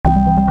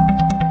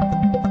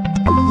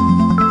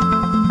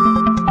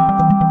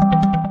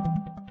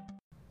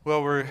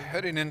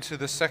heading into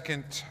the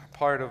second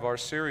part of our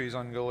series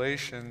on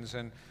Galatians,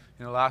 and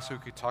last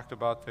week we talked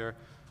about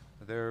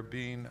there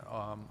being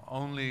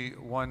only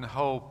one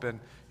hope,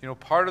 and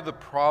part of the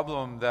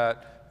problem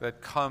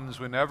that comes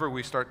whenever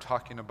we start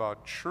talking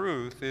about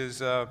truth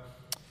is a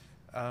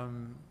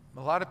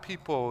lot of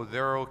people,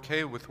 they're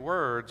okay with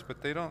words,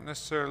 but they don't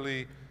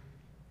necessarily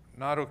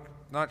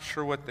not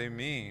sure what they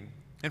mean.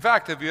 In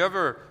fact, have you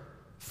ever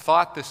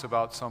thought this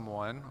about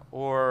someone,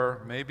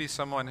 or maybe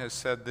someone has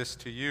said this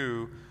to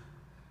you?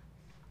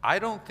 I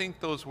don't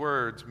think those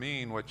words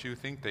mean what you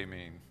think they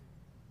mean.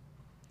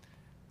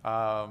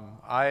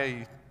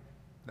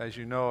 As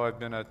you know, I've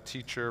been a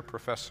teacher,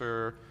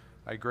 professor.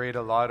 I grade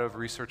a lot of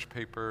research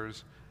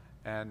papers,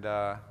 and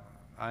I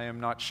am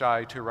not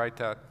shy to write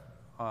that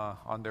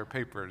on their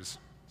papers,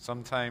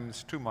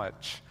 sometimes too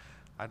much.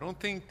 I don't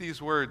think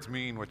these words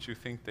mean what you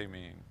think they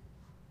mean.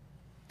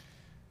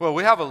 Well,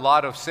 we have a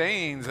lot of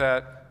sayings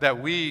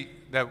that we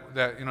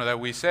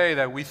say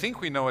that we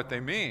think we know what they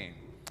mean.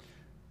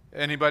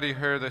 Anybody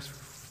heard this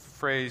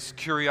phrase,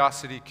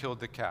 curiosity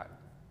killed the cat?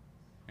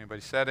 Anybody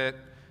said it?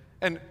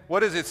 And what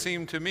does it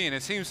seem to mean?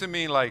 It seems to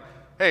mean like,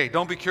 hey,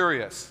 don't be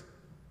curious,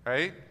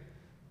 right?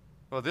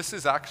 Well, this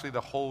is actually the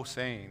whole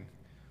saying.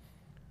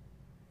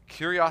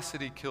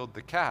 Curiosity killed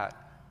the cat,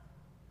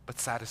 but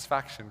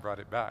satisfaction brought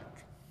it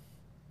back.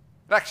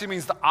 It actually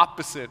means the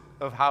opposite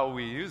of how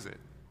we use it.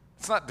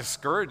 It's not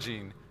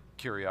discouraging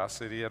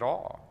curiosity at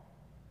all.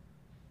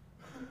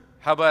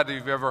 How about if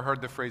you've ever heard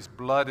the phrase,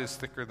 blood is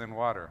thicker than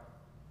water?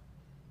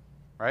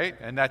 Right?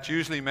 And that's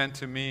usually meant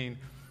to mean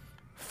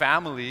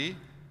family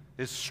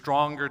is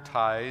stronger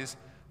ties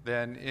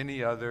than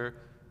any other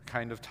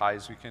kind of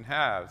ties we can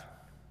have.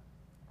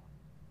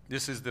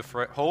 This is the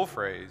whole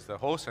phrase, the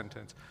whole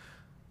sentence.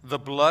 The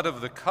blood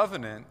of the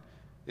covenant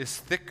is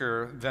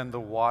thicker than the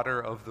water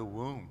of the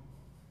womb.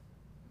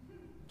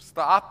 It's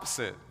the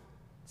opposite.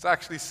 It's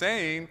actually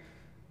saying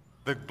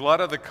the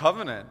blood of the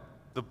covenant,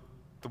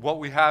 what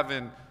we have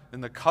in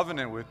the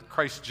covenant with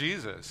Christ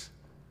Jesus,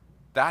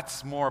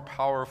 that's more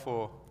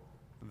powerful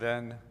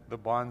than the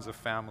bonds of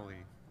family.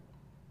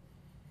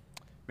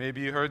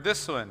 Maybe you heard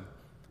this one,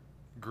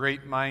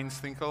 great minds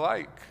think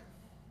alike.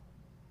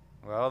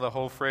 Well, the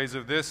whole phrase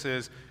of this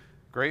is,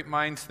 great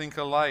minds think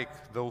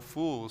alike, though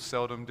fools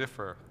seldom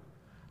differ.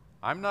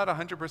 I'm not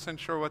 100%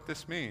 sure what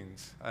this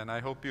means, and I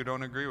hope you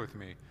don't agree with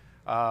me,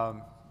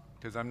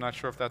 because I'm not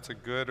sure if that's a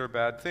good or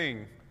bad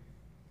thing.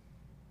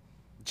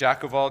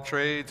 Jack of all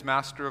trades,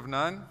 master of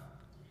none.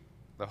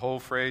 The whole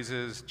phrase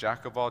is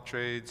jack of all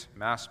trades,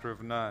 master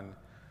of none,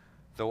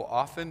 though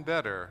often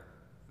better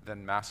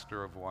than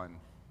master of one.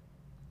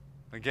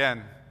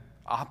 Again,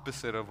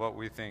 opposite of what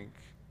we think.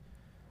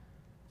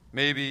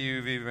 Maybe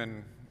you've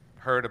even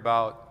heard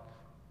about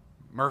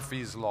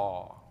Murphy's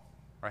Law,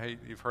 right?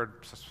 You've heard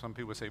some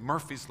people say,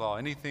 Murphy's Law,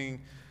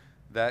 anything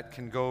that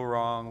can go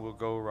wrong will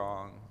go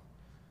wrong.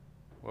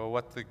 Well,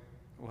 what the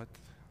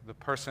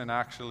person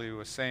actually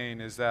was saying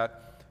is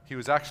that he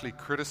was actually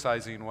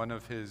criticizing one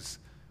of his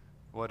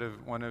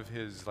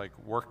like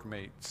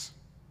workmates,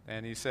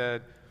 and he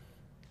said,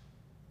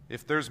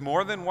 if there's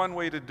more than one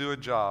way to do a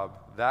job,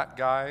 that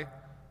guy,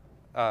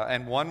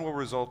 and one will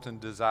result in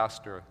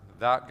disaster,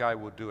 that guy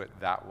will do it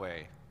that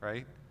way,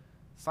 right?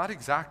 It's not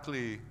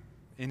exactly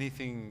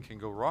anything can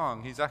go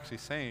wrong. He's actually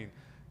saying,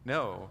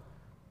 no,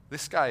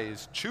 this guy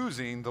is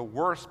choosing the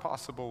worst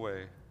possible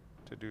way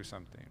to do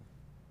something.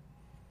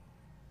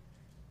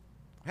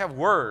 We have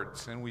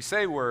words, and we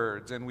say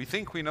words, and we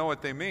think we know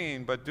what they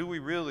mean, but do we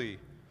really?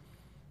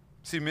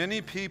 See,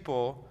 many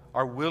people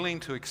are willing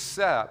to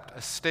accept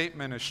a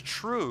statement as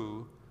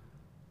true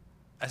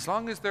as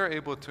long as they're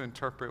able to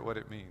interpret what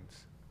it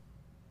means.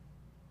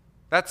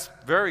 That's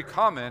very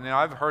common, and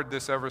I've heard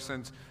this ever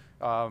since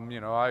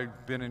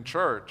I've been in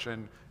church,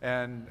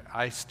 and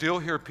I still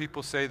hear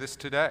people say this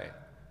today.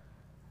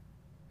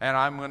 And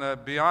I'm going to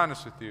be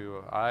honest with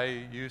you,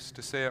 I used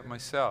to say it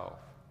myself,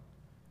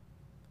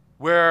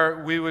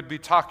 where we would be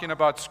talking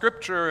about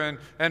Scripture, and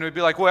it would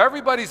be like, well,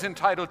 everybody's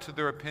entitled to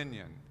their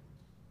opinion.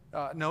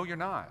 No, you're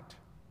not.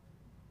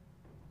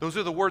 Those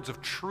are the words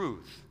of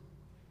truth.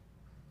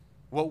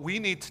 What we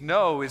need to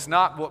know is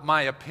not what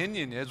my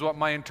opinion is, what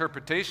my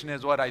interpretation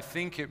is, what I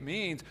think it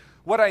means.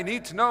 What I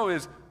need to know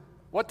is,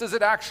 what does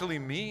it actually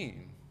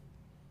mean?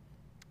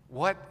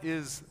 What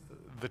is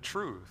the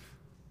truth?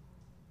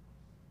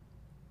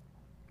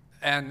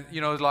 And,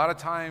 a lot of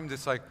times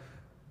it's like,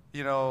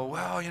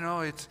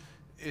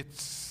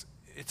 it's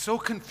so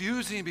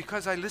confusing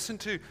because I listen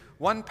to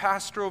one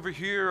pastor over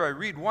here, I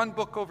read one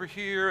book over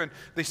here, and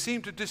they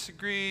seem to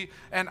disagree,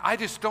 and I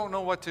just don't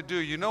know what to do.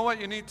 You know what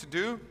you need to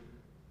do?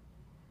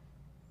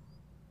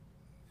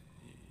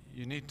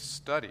 You need to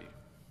study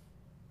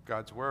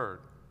God's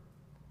Word.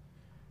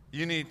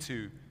 You need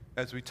to,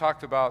 as we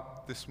talked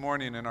about this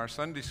morning in our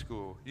Sunday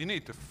school, you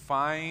need to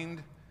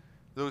find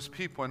those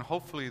people, and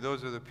hopefully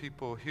those are the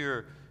people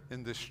here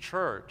in this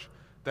church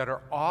that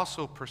are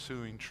also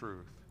pursuing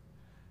truth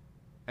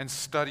and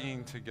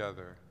studying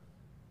together.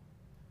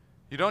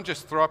 You don't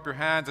just throw up your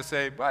hands and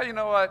say, well, you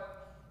know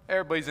what?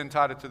 Everybody's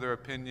entitled to their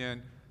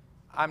opinion.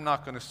 I'm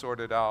not going to sort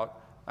it out.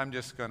 I'm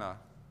just going to,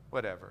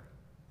 whatever.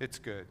 It's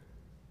good.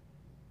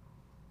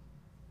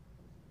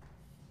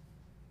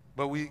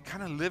 But we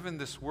kind of live in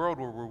this world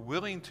where we're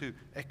willing to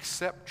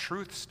accept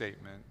truth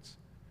statements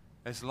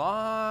as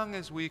long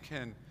as we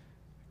can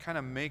kind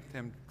of make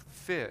them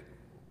fit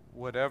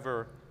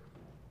whatever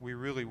we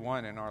really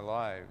want in our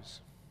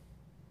lives.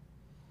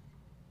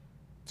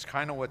 It's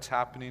kind of what's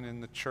happening in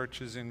the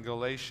churches in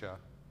Galatia.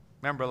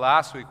 Remember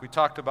last week we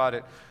talked about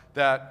it,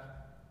 that,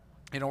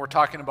 we're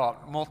talking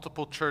about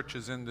multiple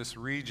churches in this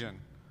region.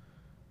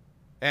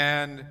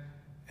 And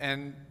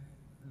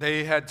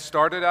they had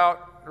started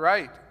out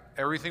right.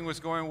 Everything was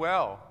going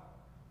well.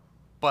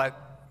 But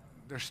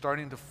they're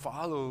starting to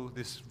follow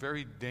this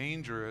very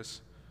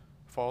dangerous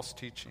false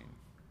teaching.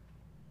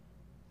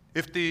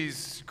 If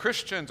these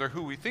Christians are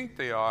who we think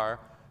they are,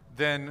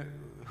 then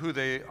who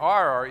they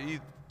are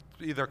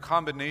either a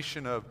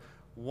combination of,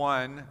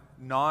 one,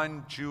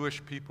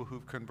 non-Jewish people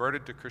who've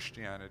converted to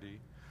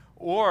Christianity,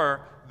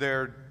 or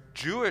they're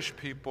Jewish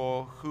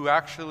people who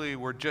actually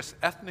were just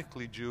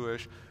ethnically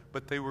Jewish,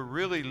 but they were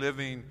really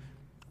living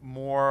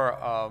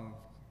more,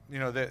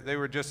 they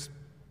were just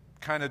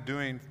kind of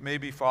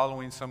maybe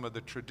following some of the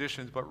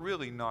traditions, but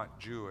really not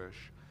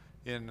Jewish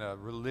in a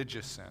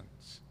religious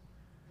sense.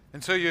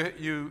 And so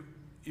you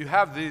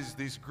have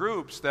these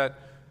groups that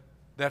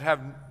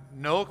have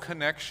no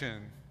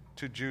connection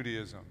to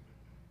Judaism.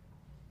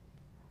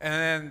 And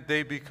then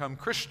they become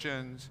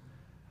Christians,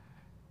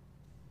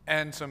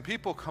 and some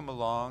people come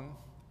along,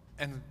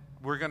 and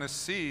we're going to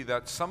see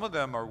that some of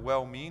them are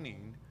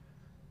well-meaning,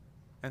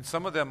 and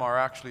some of them are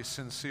actually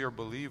sincere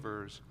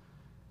believers,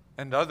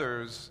 and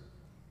others,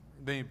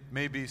 they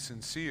may be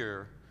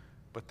sincere,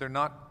 but they're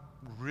not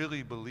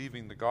really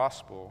believing the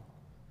gospel.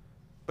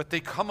 But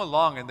they come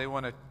along and they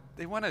want to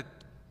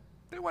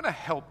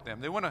help them.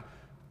 They want to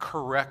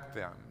correct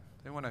them.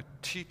 They want to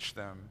teach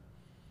them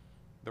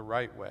the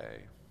right way.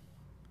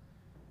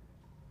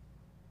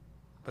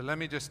 But let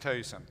me just tell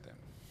you something.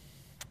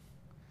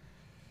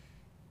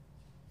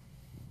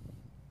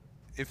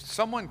 If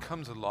someone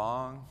comes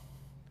along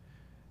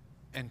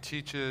and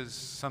teaches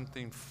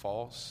something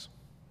false,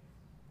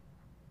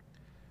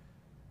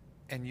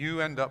 and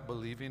you end up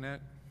believing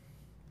it,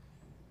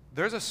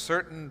 there's a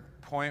certain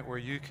point where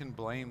you can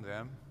blame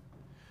them,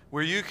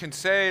 where you can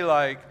say,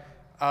 like,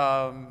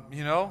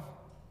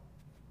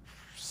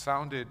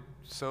 sounded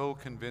so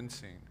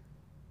convincing.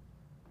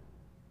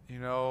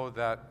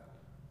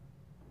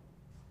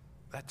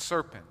 That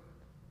serpent,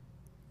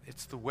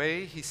 it's the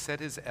way he said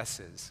his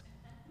S's.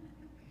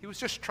 He was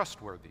just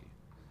trustworthy.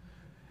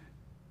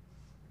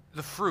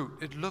 The fruit,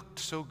 it looked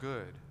so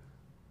good.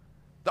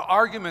 The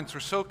arguments were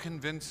so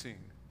convincing.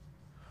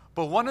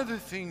 But one of the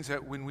things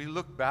that when we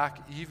look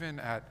back even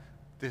at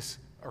this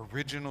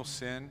original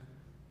sin,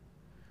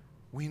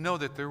 we know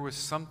that there was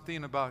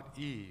something about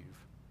Eve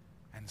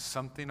and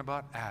something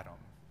about Adam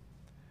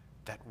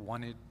that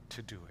wanted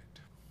to do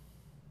it.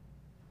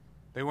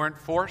 They weren't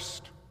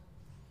forced.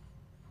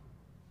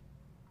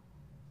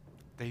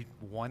 They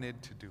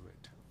wanted to do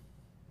it.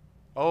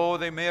 Oh,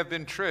 they may have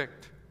been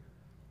tricked.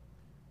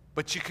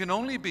 But you can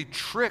only be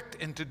tricked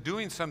into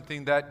doing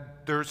something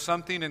that there's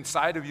something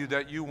inside of you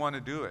that you want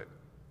to do it.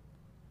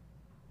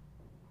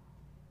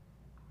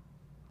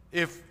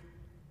 If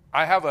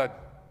I have a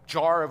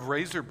jar of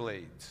razor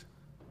blades,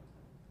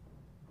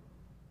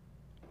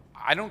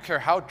 I don't care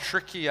how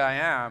tricky I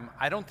am,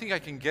 I don't think I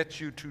can get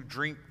you to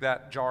drink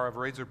that jar of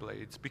razor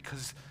blades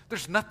because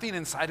there's nothing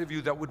inside of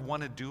you that would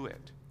want to do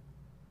it.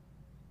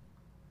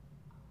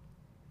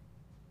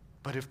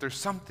 But if there's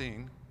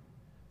something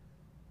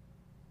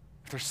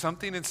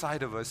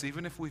inside of us,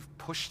 even if we've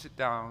pushed it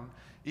down,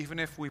 even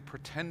if we're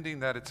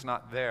pretending that it's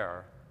not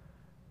there,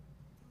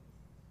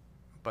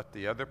 but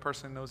the other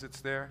person knows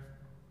it's there,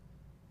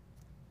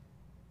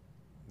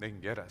 they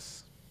can get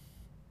us.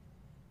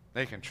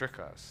 They can trick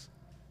us.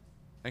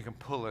 They can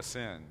pull us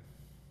in.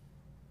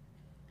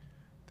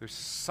 There's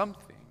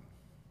something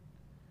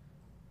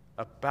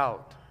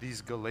about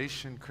these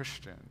Galatian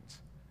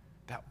Christians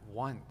that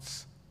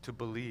wants to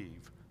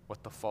believe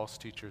what the false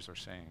teachers are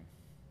saying.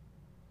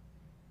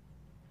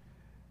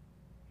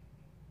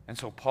 And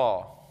so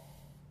Paul,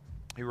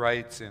 he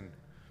writes in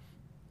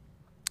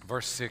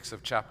verse 6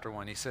 of chapter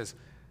 1, he says,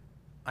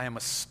 I am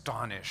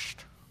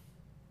astonished.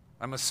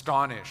 I'm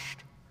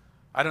astonished.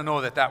 I don't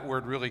know that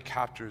word really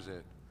captures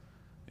it.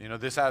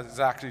 This is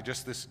actually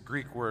just this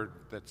Greek word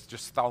that's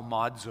just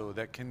thaumazo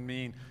that can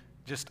mean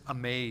just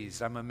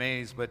amazed. I'm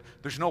amazed, but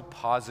there's no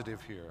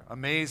positive here.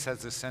 Amazed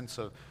has a sense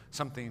of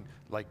something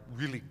like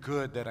really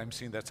good that I'm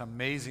seeing that's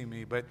amazing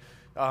me. But,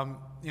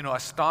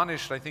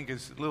 astonished I think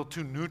is a little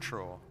too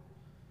neutral.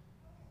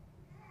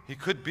 He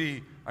could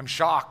be, I'm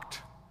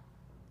shocked.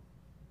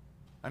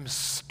 I'm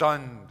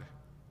stunned.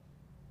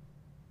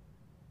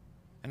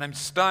 And I'm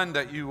stunned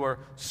that you are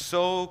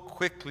so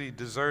quickly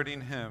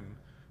deserting him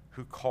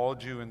who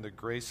called you in the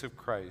grace of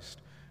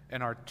Christ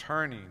and are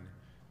turning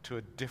to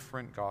a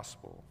different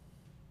gospel.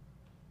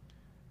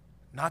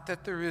 Not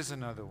that there is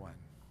another one,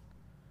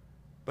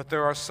 But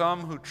there are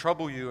some who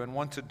trouble you and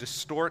want to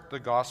distort the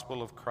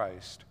gospel of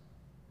Christ.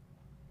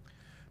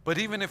 But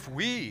even if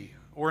we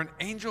or an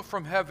angel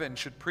from heaven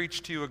should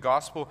preach to you a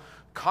gospel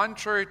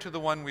contrary to the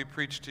one we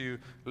preach to you,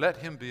 let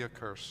him be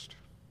accursed.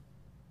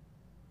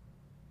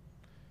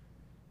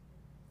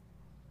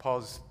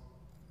 Paul's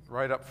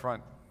right up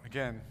front.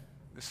 Again,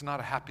 this is not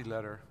a happy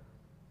letter.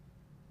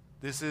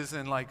 This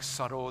isn't like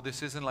subtle.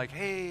 This isn't like,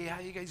 hey, how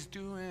you guys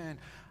doing?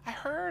 I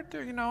heard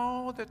there,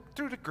 that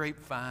through the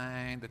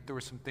grapevine that there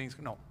were some things.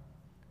 No,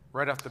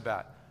 right off the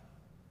bat,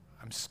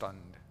 I'm stunned.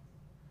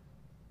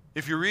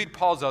 If you read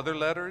Paul's other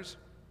letters,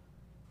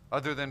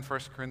 other than 1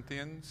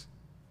 Corinthians,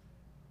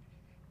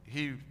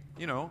 he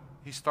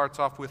starts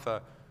off with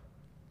a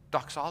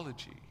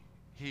doxology.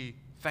 He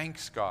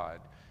thanks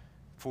God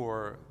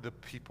for the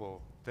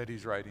people that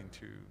he's writing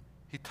to.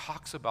 He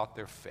talks about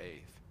their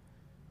faith.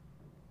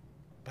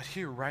 But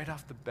here, right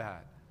off the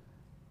bat,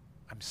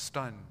 I'm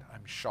stunned,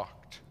 I'm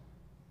shocked.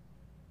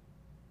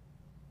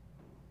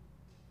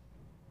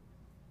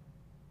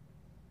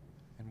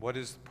 And what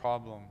is the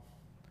problem?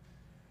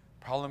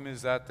 The problem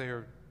is that they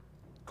are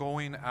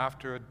going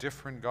after a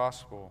different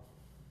gospel.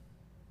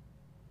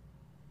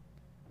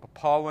 But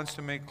Paul wants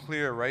to make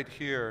clear right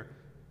here,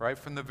 right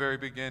from the very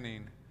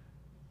beginning,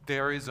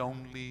 there is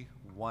only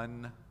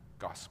one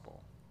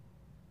gospel.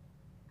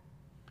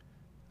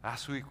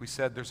 Last week we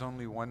said there's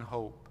only one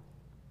hope.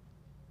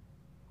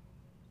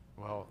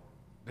 Well,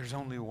 there's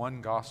only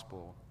one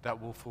gospel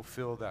that will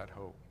fulfill that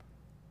hope.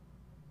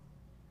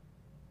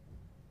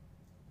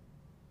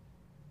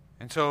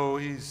 And so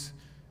he's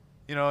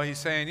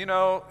saying,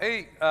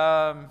 hey,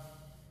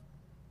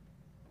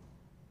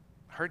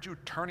 heard you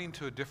turning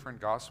to a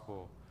different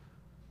gospel,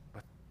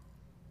 but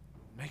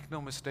make no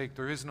mistake,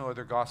 there is no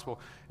other gospel.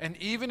 And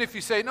even if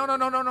you say,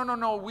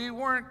 no, we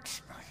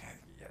weren't,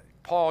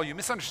 Paul, you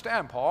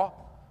misunderstand, Paul.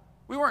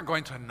 We weren't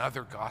going to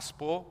another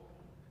gospel.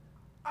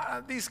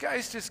 These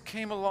guys just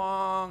came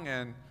along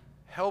and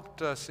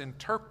helped us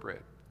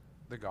interpret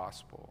the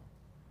gospel.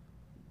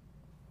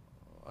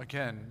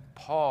 Again,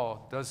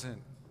 Paul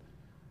doesn't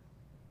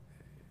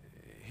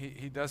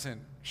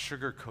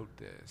sugarcoat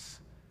this.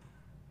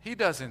 He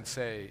doesn't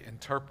say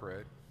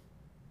interpret.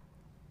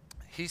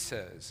 He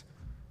says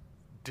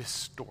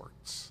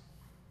distorts.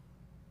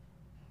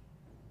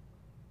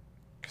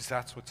 Because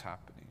that's what's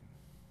happening.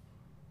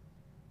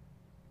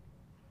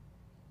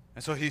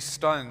 And so he's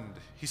stunned.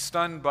 He's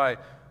stunned by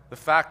the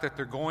fact that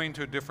they're going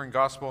to a different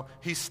gospel.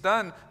 He's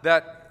stunned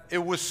that it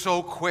was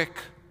so quick.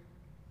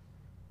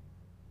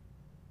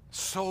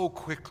 So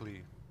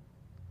quickly.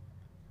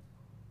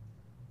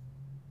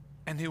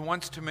 And he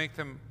wants to make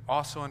them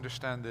also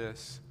understand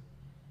this.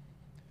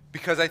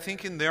 Because I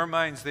think in their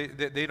minds,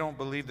 they don't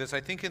believe this. I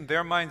think in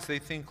their minds they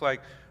think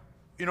like,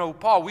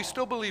 Paul, we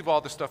still believe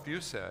all the stuff you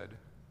said.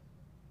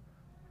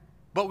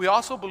 But we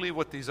also believe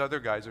what these other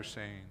guys are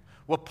saying.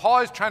 What Paul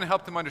is trying to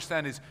help them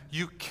understand is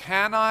you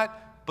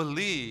cannot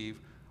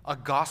believe a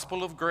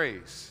gospel of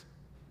grace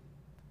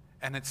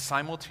and it's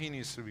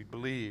simultaneously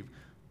believe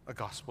a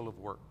gospel of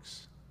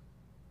works.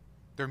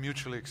 They're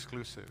mutually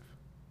exclusive.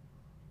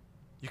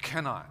 You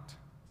cannot.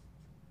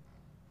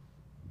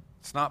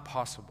 It's not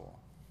possible.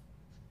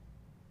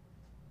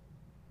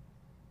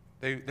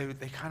 They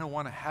kind of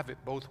want to have it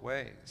both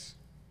ways.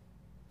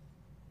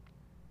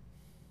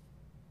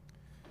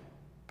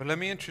 But let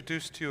me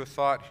introduce to you a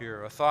thought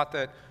here, a thought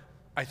that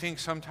I think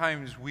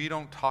sometimes we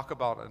don't talk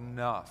about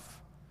enough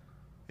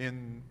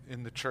in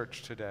the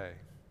church today.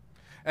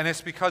 And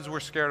it's because we're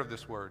scared of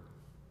this word.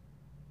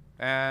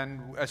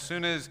 And as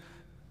soon as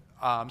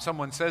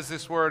someone says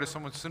this word, as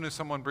soon as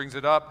someone brings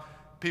it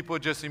up, people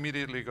just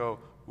immediately go,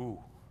 ooh,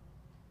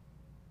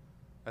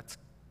 that's,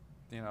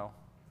 I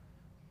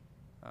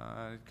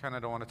kind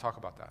of don't want to talk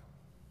about that.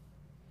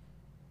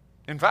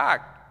 In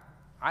fact,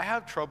 I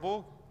have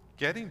trouble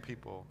getting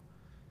people,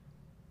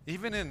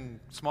 even in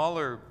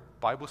smaller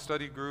Bible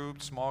study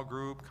groups, small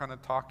group kind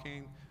of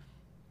talking,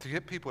 to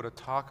get people to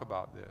talk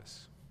about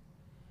this.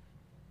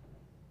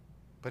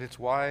 But it's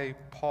why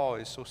Paul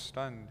is so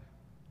stunned.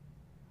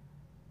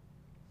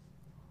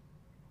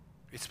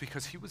 It's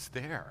because he was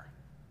there.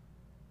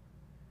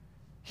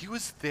 He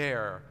was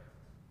there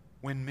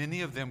when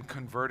many of them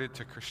converted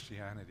to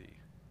Christianity.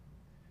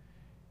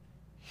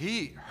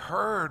 He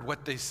heard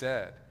what they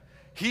said.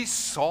 He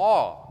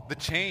saw the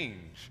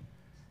change.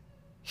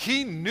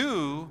 He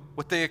knew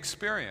what they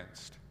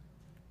experienced.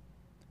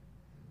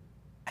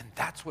 And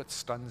that's what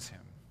stuns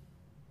him.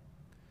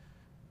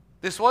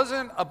 This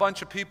wasn't a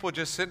bunch of people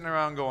just sitting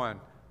around going,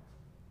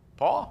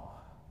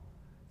 Paul,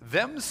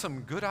 them's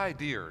some good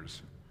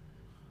ideas.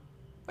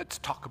 Let's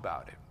talk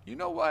about it. You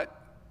know what?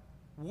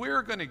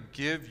 We're going to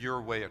give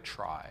your way a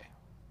try.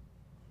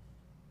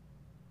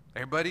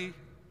 Everybody,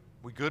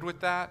 we good with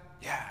that?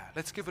 Yeah,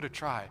 let's give it a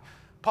try.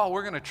 Paul,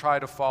 we're going to try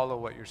to follow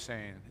what you're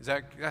saying.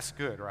 That's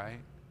good, right?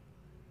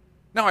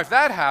 Now, if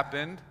that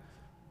happened,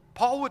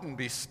 Paul wouldn't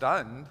be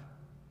stunned.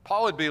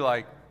 Paul would be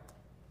like,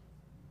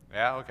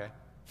 yeah, okay.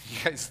 You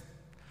guys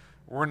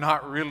were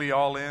not really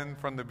all in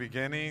from the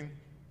beginning.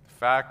 The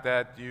fact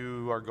that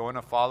you are going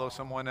to follow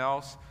someone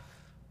else,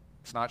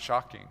 It's not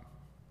shocking.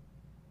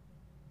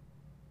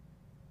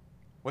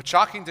 What's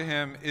shocking to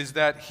him is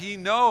that he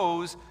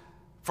knows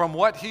from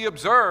what he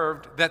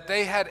observed that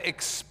they had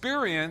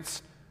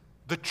experienced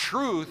the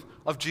truth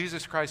of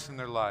Jesus Christ in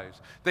their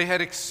lives. They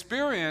had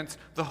experienced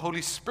the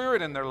Holy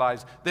Spirit in their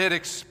lives. They had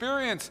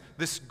experienced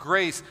this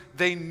grace.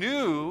 They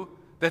knew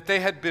that they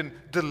had been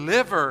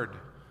delivered.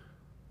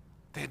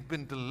 They had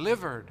been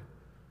delivered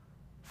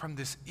from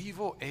this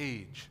evil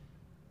age.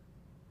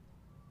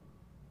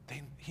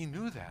 He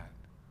knew that.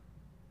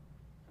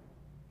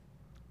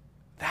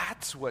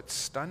 That's what's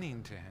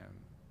stunning to him.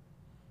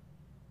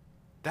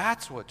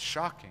 That's what's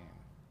shocking.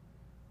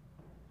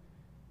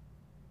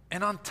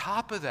 And on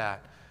top of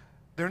that,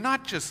 they're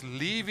not just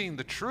leaving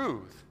the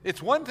truth.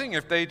 It's one thing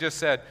if they just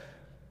said,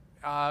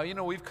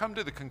 we've come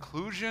to the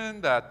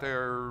conclusion that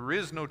there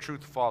is no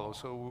truth to follow,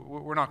 so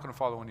we're not going to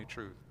follow any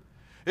truth.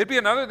 It'd be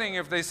another thing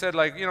if they said,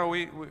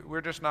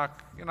 we're just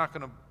not, you're not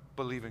going to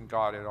believe in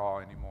God at all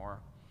anymore.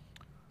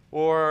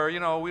 Or,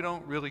 we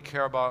don't really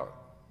care about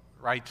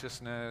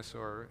righteousness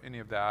or any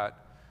of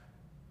that.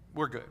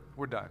 We're good.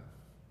 We're done.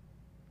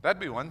 That'd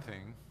be one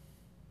thing.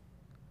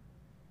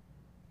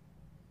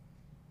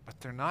 But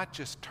they're not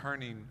just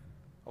turning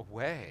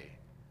away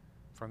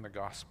from the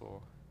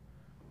gospel.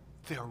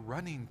 They're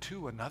running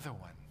to another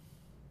one.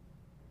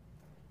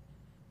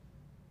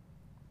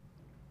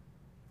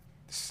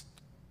 This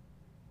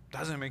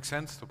doesn't make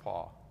sense to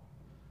Paul.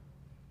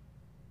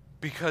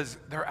 Because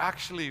they're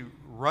actually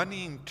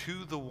running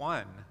to the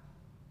one.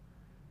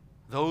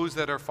 Those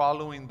that are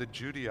following the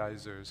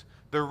Judaizers,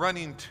 they're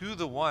running to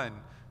the one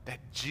that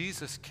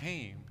Jesus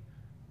came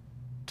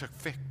to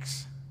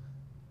fix.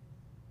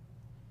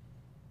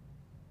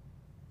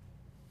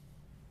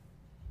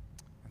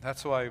 And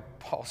that's why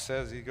Paul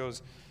says, he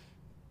goes,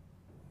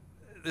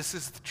 this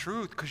is the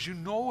truth because you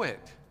know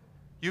it.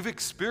 You've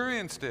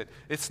experienced it.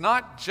 It's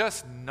not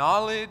just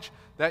knowledge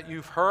that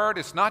you've heard.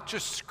 It's not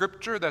just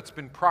scripture that's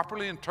been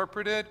properly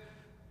interpreted.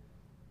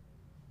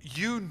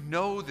 You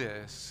know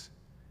this,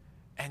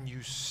 and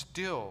you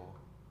still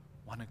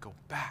want to go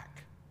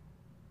back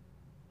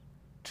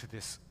to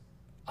this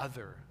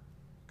other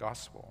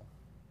gospel.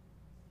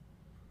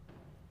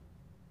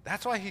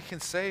 That's why he can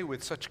say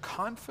with such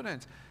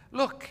confidence,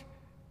 look,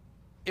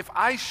 if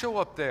I show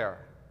up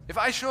there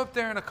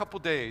in a couple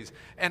days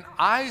and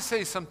I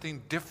say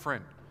something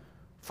different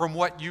from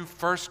what you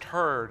first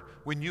heard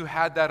when you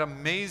had that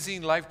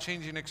amazing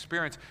life-changing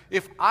experience,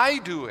 if I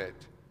do it,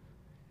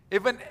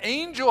 if an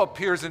angel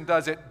appears and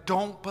does it,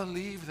 don't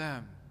believe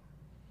them.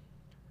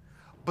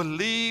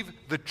 Believe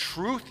the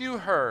truth you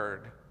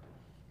heard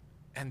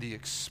and the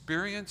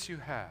experience you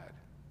had.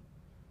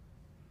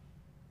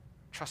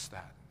 Trust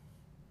that.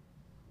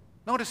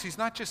 Notice he's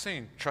not just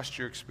saying trust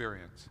your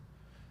experience.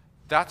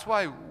 That's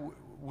why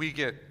we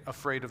get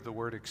afraid of the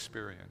word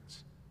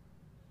experience.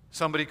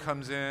 Somebody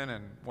comes in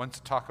and wants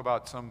to talk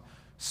about some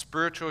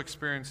spiritual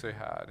experience they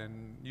had,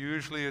 and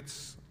usually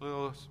it's a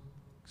little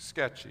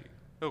sketchy,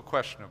 a little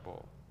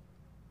questionable.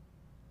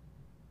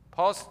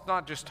 Paul's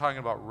not just talking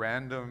about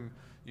random,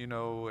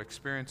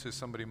 experiences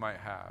somebody might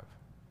have.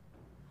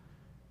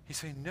 He's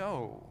saying,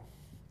 no,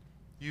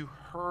 you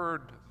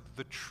heard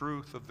the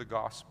truth of the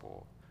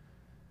gospel,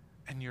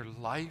 and your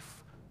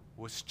life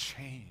was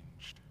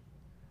changed.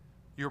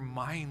 Your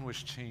mind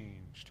was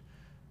changed.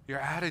 Your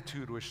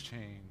attitude was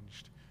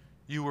changed.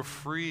 You were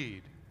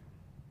freed.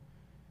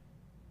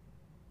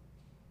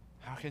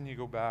 How can you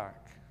go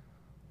back?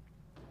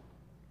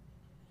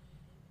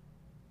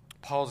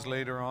 Paul's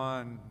later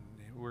on,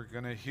 we're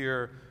going to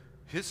hear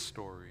his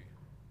story.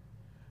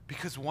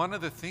 Because one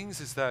of the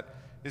things is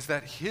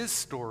that his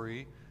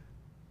story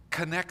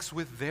connects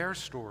with their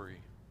story.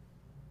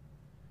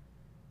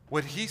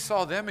 What he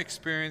saw them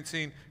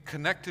experiencing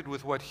connected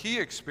with what he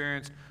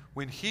experienced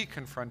when he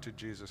confronted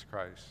Jesus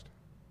Christ.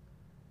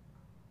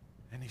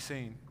 And he's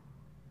saying,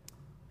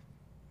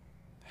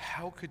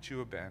 how could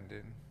you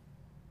abandon?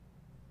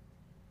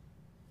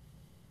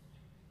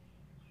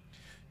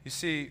 You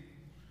see,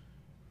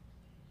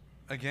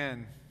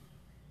 again,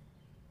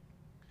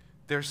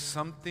 there's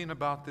something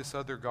about this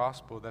other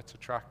gospel that's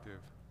attractive.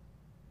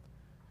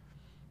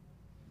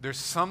 There's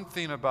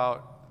something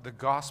about the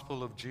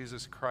gospel of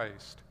Jesus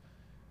Christ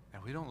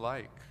that we don't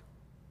like.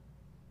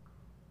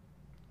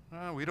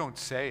 We don't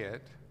say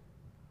it,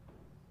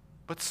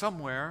 but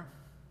somewhere,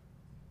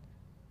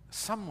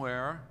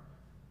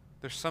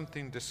 there's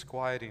something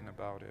disquieting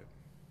about it.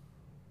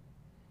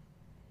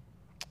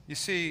 You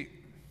see,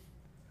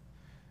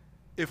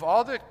 if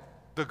all that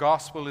the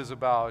gospel is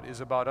about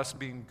us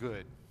being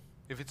good,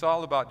 if it's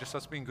all about just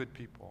us being good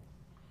people,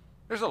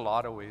 there's a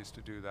lot of ways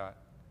to do that.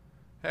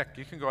 Heck,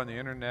 you can go on the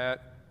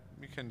internet,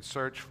 you can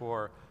search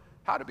for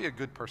how to be a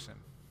good person.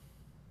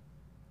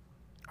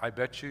 I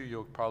bet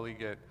you'll probably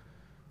get,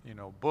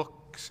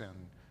 books and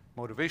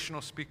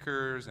motivational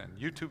speakers and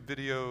YouTube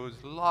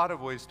videos, a lot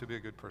of ways to be a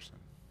good person.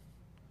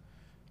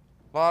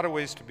 A lot of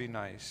ways to be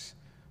nice.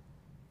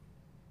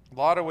 A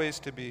lot of ways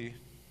to be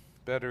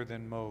better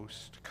than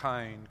most,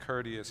 kind,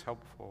 courteous,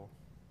 helpful.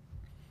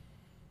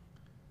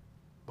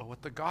 But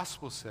what the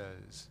gospel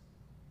says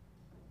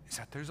is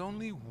that there's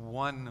only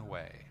one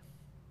way.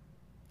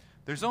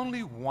 There's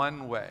only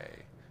one way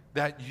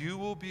that you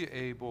will be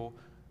able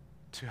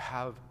to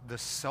have the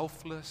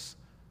selfless,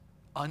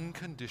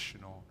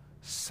 unconditional,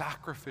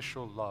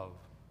 sacrificial love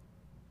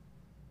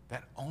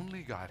that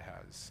only God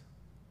has.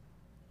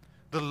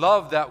 The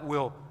love that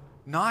will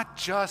not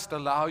just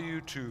allow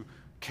you to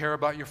care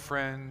about your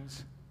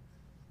friends,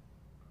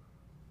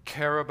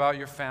 care about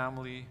your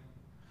family,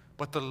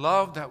 but the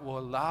love that will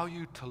allow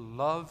you to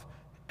love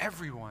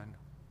everyone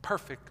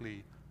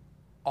perfectly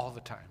all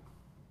the time.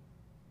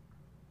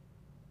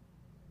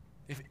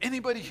 If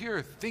anybody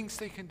here thinks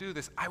they can do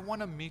this, I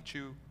want to meet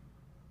you.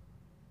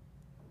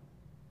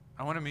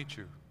 I want to meet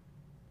you.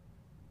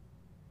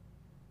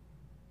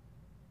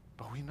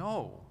 But we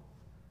know,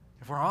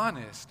 if we're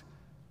honest,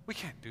 we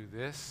can't do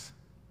this.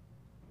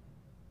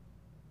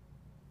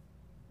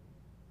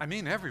 I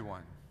mean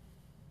everyone.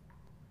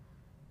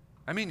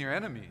 I mean your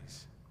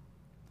enemies.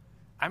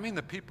 I mean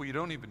the people you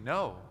don't even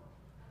know.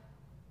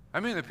 I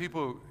mean the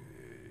people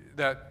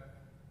that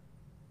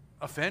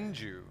offend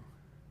you.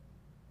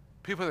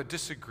 People that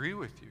disagree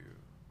with you.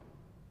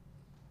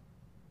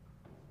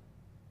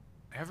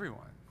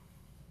 Everyone.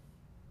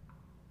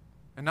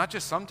 And not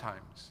just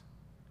sometimes.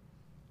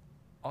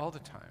 All the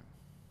time.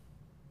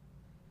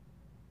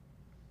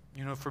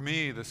 You know, for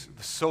me, the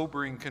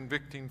sobering,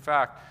 convicting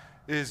fact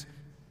is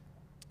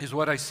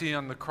what I see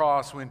on the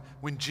cross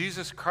when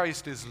Jesus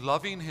Christ is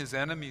loving his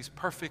enemies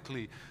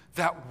perfectly,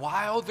 that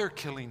while they're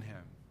killing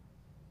him,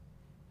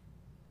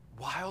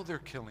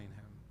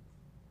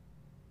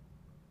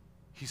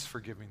 he's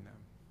forgiving them.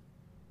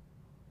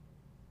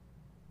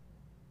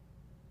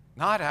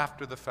 Not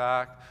after the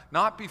fact,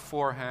 not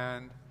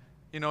beforehand.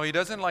 You know, he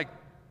doesn't like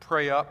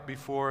pray up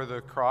before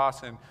the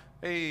cross and,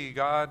 hey,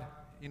 God,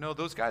 you know,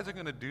 those guys are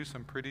going to do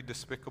some pretty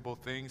despicable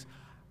things.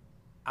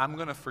 I'm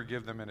going to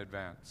forgive them in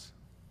advance.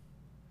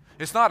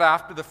 It's not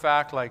after the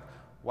fact like,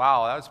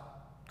 wow, that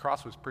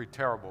cross was pretty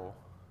terrible,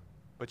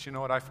 but you know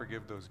what, I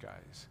forgive those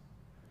guys.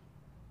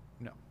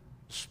 No.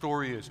 The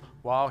story is,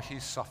 while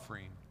he's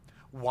suffering,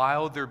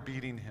 while they're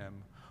beating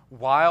him,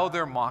 while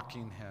they're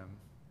mocking him,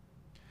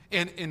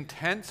 in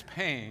intense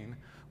pain,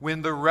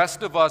 when the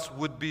rest of us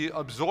would be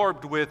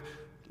absorbed with,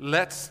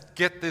 let's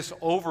get this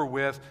over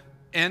with,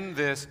 end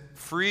this,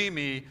 free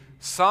me,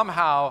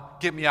 somehow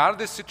get me out of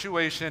this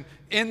situation.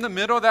 In the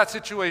middle of that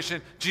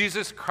situation,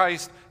 Jesus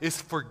Christ is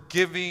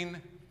forgiving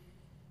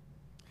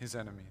his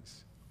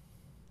enemies.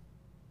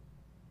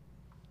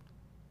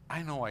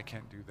 I know I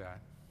can't do that.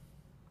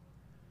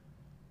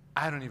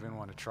 I don't even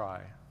want to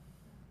try.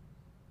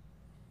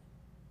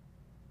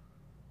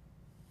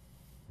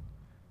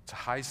 It's a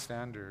high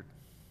standard.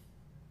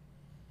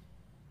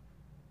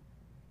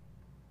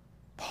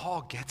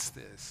 Paul gets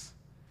this.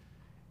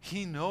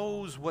 He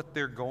knows what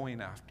they're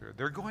going after.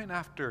 They're going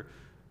after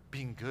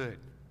being good,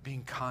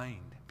 being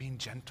kind, being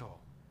gentle.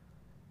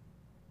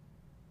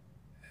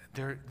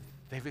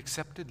 They've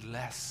accepted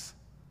less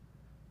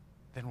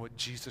than what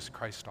Jesus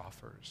Christ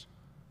offers.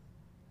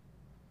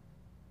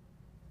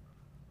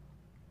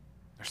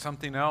 There's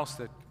something else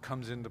that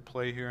comes into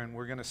play here, and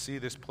we're going to see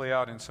this play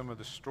out in some of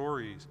the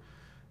stories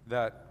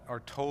that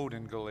are told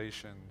in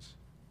Galatians.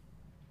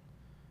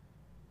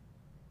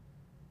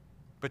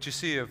 But you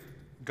see, if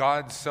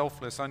God's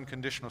selfless,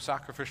 unconditional,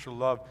 sacrificial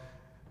love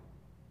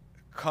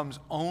comes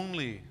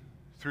only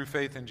through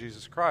faith in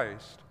Jesus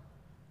Christ,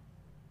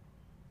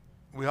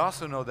 we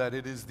also know that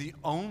it is the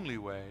only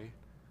way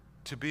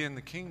to be in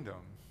the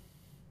kingdom.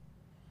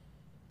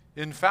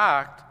 In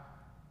fact,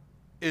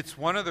 it's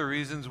one of the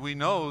reasons we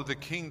know the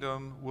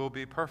kingdom will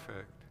be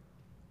perfect.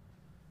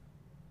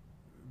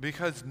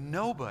 Because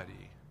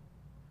nobody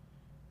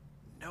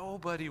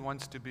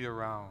wants to be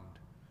around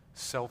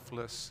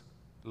selfless,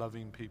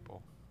 loving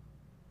people.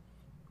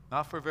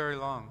 Not for very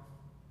long.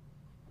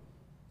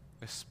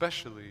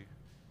 Especially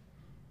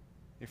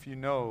if you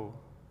know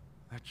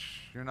that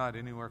you're not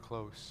anywhere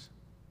close.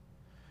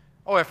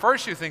 Oh, at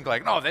first you think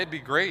like, no, they'd be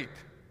great.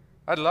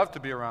 I'd love to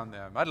be around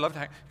them. I'd love to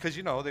hang, because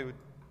you know they'd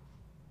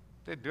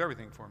do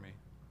everything for me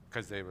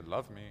because they would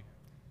love me.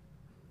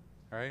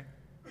 Right?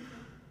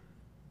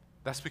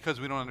 That's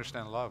because we don't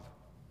understand love.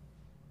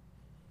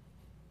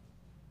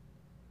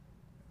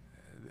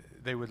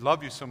 They would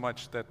love you so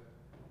much that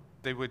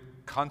they would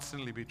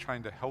constantly be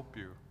trying to help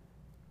you.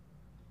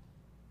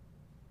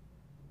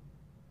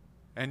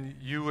 And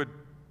you would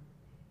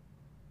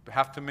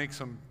have to make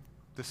some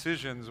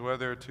decisions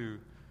whether to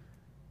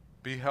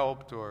be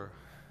helped or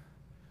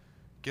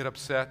get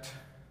upset.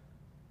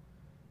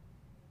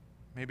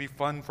 Maybe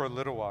fun for a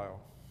little while.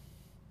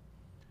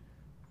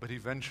 But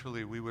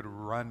eventually we would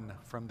run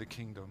from the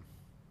kingdom.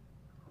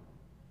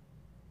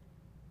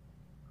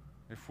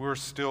 If we're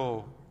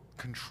still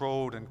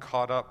controlled and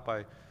caught up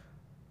by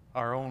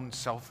our own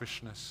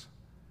selfishness,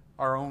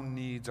 our own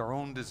needs, our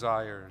own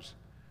desires,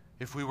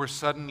 if we were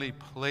suddenly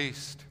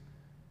placed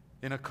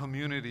in a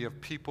community of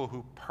people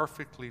who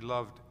perfectly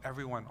loved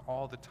everyone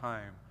all the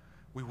time,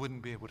 we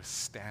wouldn't be able to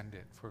stand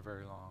it for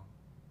very long.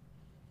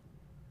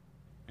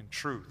 In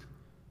truth,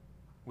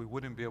 we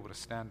wouldn't be able to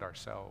stand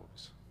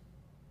ourselves.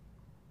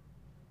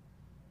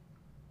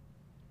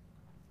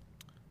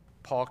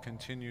 Paul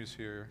continues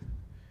here.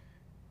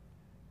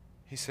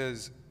 He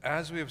says,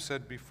 as we have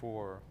said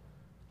before,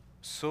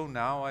 so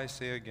now I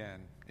say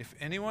again, if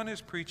anyone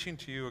is preaching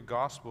to you a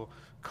gospel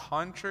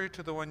contrary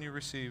to the one you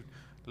received,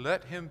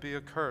 let him be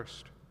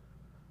accursed.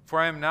 For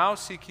I am now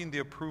seeking the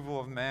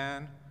approval of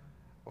man.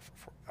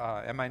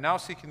 Am I now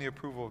seeking the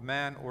approval of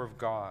man or of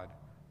God?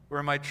 Or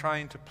am I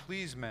trying to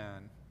please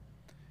man?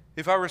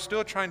 If I were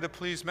still trying to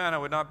please man, I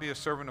would not be a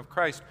servant of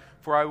Christ.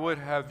 For I would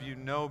have you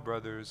know,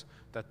 brothers,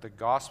 that the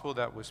gospel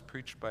that was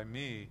preached by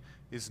me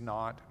is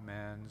not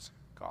man's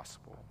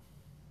gospel.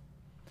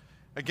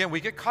 Again,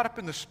 we get caught up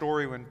in the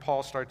story when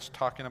Paul starts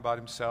talking about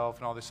himself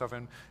and all this stuff.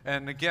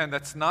 And again,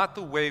 that's not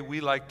the way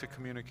we like to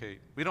communicate.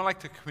 We don't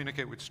like to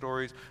communicate with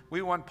stories.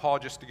 We want Paul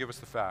just to give us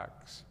the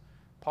facts.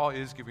 Paul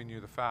is giving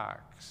you the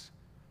facts.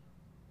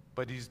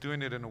 But he's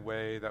doing it in a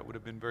way that would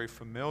have been very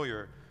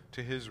familiar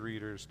to his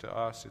readers. To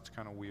us, it's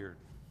kind of weird.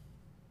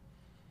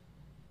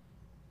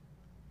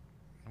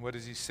 And what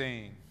is he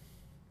saying?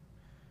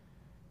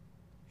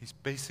 He's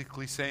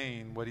basically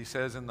saying what he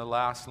says in the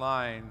last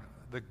line.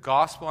 The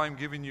gospel I'm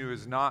giving you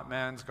is not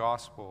man's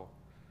gospel.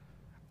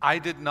 I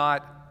did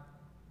not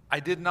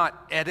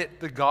edit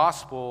the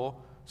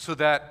gospel so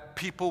that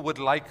people would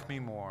like me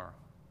more.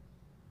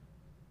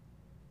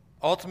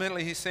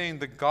 Ultimately, he's saying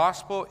the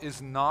gospel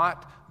is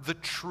not the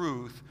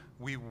truth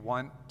we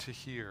want to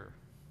hear.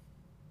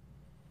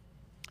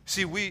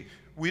 See, we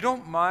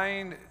don't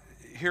mind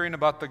hearing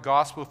about the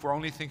gospel if we're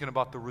only thinking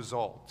about the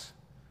results.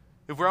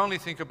 If we're only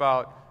thinking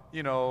about,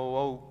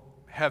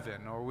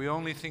 heaven, or we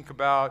only think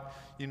about,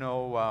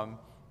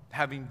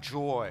 having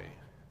joy.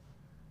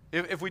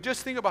 If we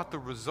just think about the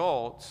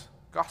results,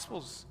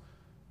 gospel's,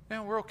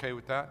 we're okay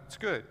with that. It's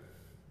good.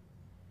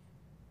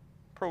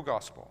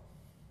 Pro-gospel.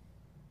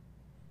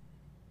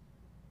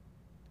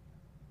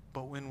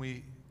 But when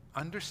we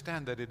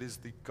understand that it is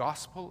the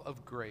gospel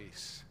of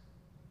grace,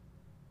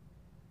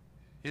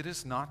 it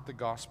is not the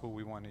gospel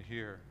we want to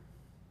hear.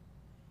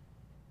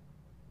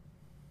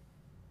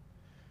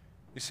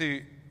 You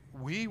see,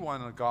 we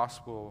want a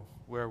gospel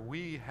where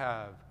we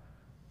have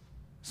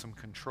some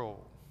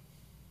control.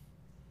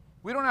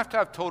 We don't have to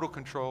have total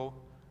control.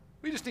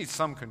 We just need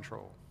some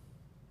control.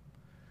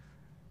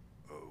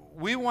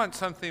 We want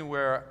something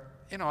where,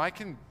 I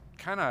can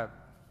kind of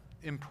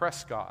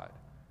impress God.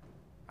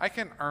 I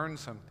can earn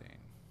something.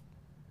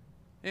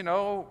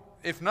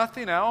 If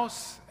nothing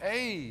else,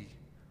 hey,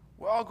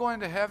 we're all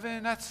going to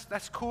heaven.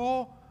 That's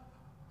cool.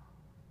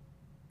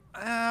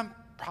 I'm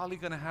probably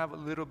going to have a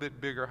little bit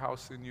bigger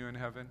house than you in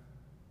heaven.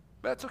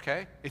 But that's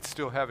okay. It's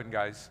still heaven,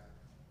 guys.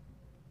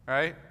 All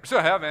right? It's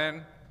still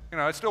heaven.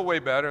 It's still way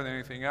better than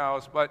anything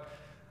else. But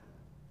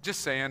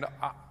just saying,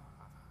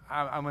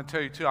 I'm going to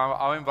tell you, too,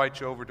 I'll invite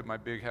you over to my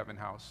big heaven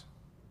house.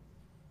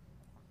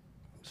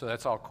 So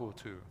that's all cool,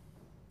 too.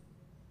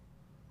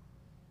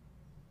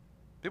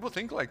 People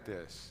think like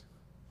this.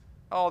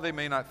 Oh, they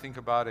may not think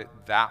about it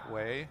that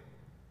way,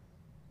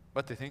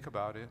 but they think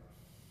about it.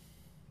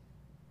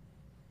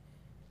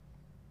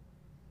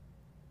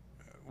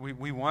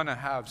 We want to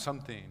have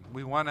something.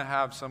 We want to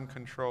have some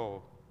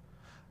control.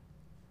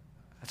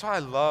 That's why I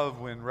love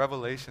when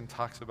Revelation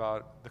talks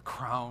about the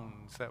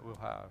crowns that we'll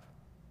have.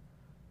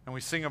 And we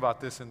sing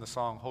about this in the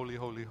song, Holy,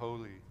 Holy,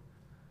 Holy.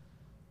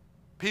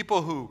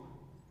 People who,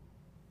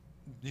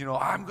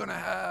 I'm going to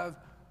have,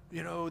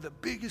 the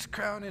biggest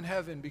crown in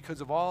heaven because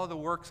of all the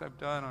works I've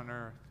done on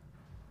earth.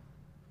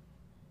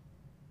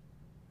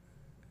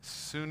 As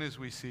soon as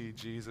we see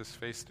Jesus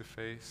face to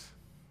face,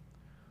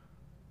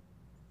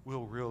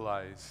 we'll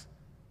realize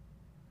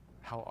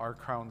how our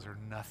crowns are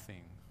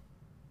nothing.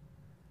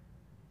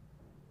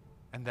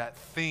 And that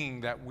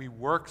thing that we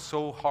work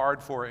so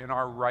hard for in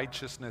our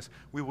righteousness,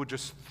 we will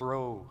just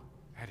throw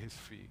at his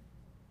feet.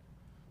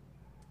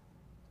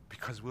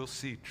 Because we'll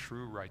see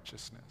true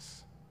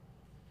righteousness.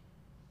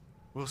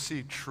 We'll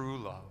see true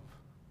love.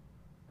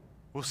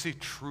 We'll see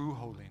true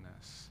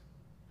holiness.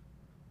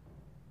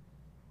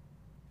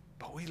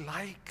 But we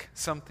like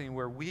something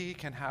where we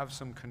can have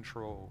some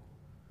control.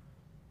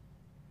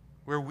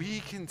 Where we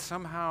can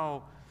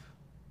somehow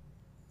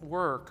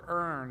work,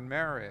 earn,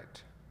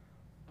 merit.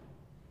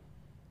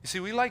 You see,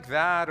 we like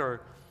that,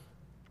 or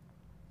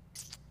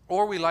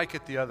we like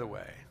it the other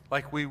way.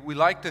 Like we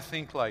like to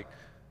think like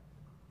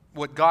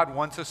what God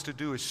wants us to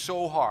do is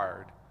so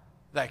hard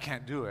that I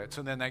can't do it.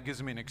 So then that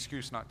gives me an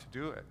excuse not to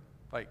do it.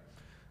 Like,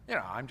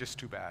 I'm just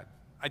too bad.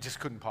 I just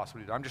couldn't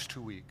possibly do it. I'm just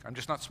too weak. I'm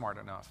just not smart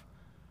enough.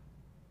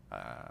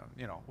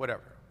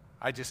 Whatever.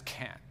 I just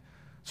can't.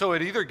 So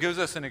it either gives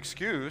us an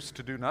excuse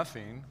to do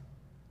nothing,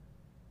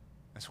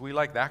 and so we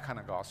like that kind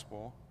of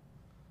gospel,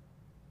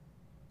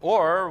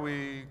 or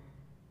we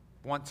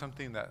want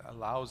something that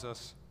allows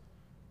us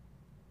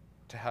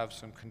to have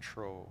some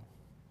control,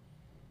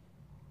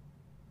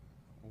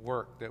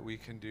 work that we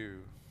can do.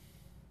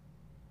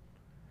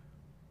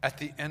 At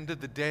the end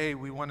of the day,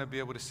 we want to be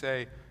able to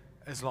say,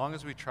 as long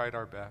as we tried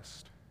our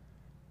best.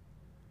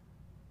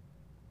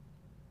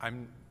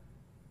 I'm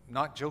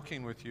not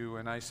joking with you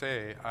when I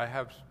say I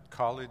have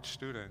college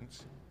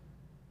students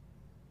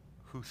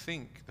who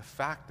think the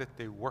fact that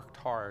they worked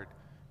hard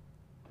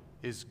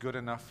is good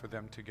enough for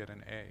them to get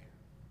an A.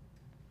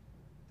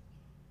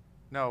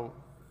 No,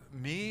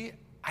 me,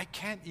 I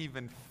can't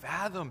even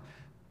fathom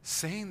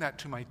saying that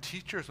to my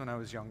teachers when I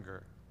was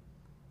younger.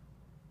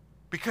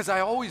 Because I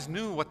always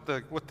knew what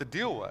the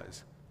deal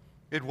was.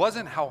 It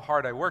wasn't how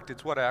hard I worked,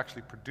 it's what I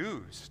actually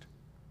produced.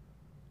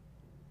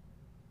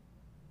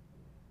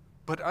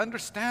 But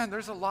understand,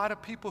 there's a lot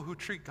of people who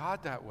treat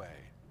God that way.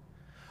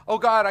 Oh,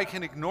 God, I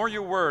can ignore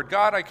your word.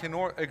 God, I can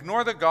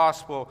ignore the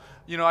gospel.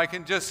 I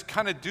can just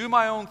kind of do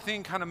my own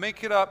thing, kind of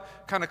make it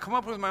up, kind of come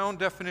up with my own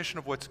definition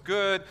of what's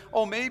good.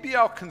 Oh, maybe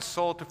I'll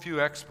consult a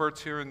few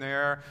experts here and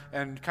there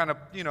and kind of,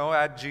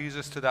 add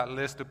Jesus to that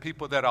list of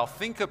people that I'll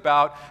think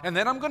about. And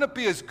then I'm going to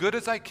be as good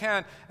as I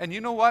can. And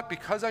you know what?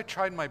 Because I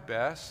tried my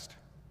best,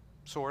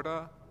 sort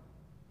of,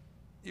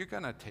 you're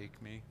going to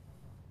take me.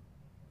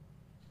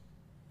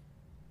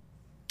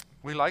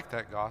 We like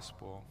that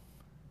gospel.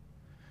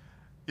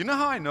 You know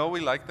how I know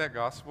we like that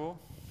gospel?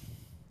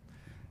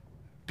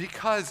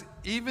 Because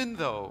even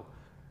though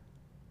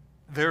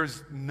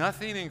there's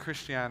nothing in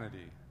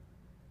Christianity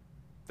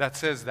that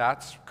says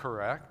that's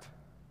correct,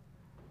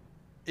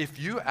 if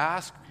you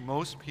ask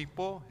most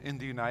people in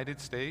the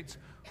United States,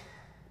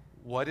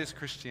 what is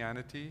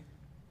Christianity?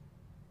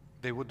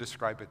 They will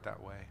describe it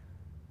that way.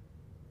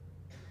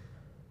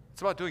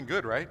 It's about doing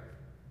good, right?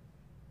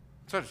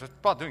 It's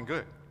about doing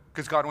good.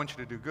 Because God wants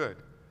you to do good.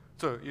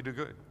 So you do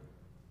good.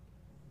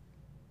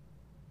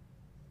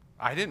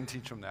 I didn't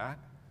teach them that.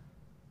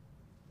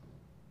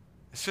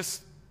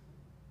 It's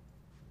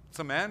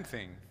a man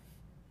thing.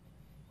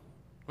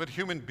 What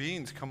human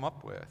beings come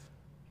up with.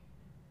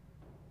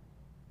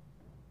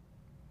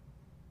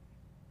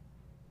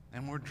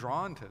 And we're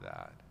drawn to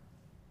that.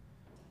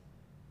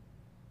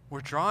 We're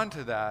drawn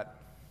to that.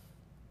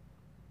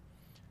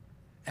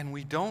 And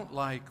we don't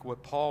like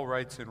what Paul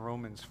writes in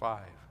Romans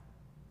 5.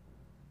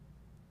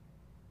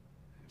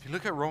 If you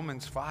look at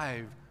Romans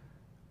 5,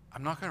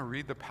 I'm not going to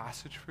read the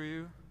passage for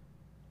you,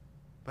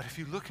 but if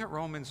you look at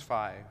Romans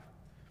 5,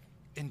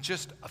 in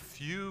just a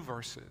few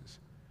verses,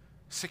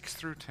 6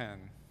 through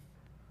 10,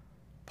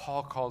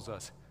 Paul calls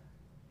us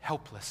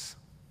helpless.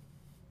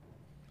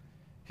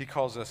 He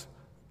calls us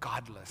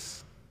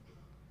godless.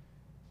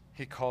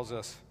 He calls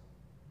us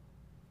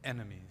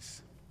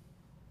enemies.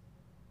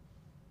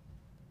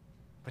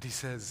 But he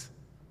says,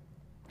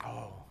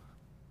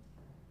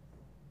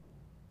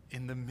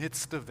 in the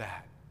midst of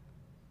that,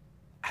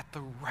 at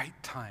the right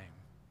time,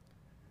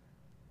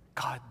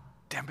 God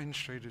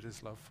demonstrated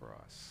his love for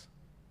us.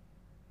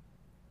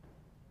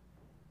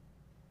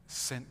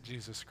 Sent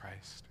Jesus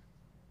Christ.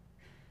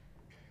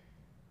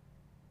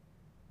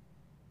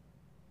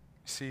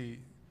 See,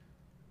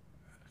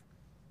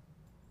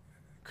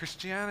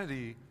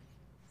 Christianity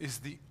is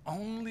the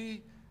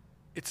only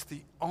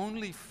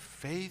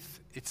faith,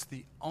 it's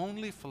the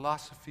only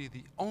philosophy,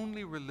 the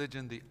only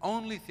religion, the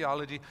only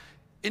theology,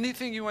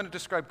 anything you want to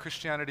describe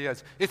Christianity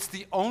as, it's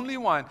the only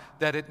one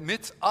that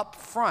admits up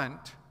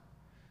front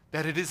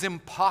that it is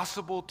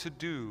impossible to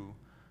do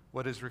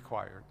what is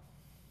required.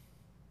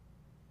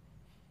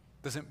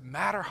 Doesn't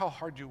matter how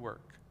hard you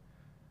work.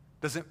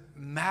 Doesn't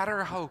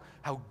matter how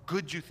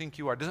good you think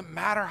you are. Doesn't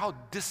matter how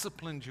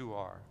disciplined you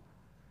are.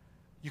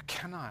 You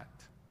cannot.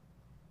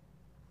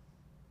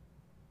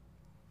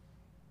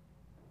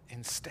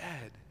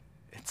 Instead,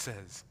 it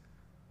says,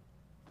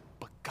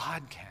 but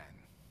God can.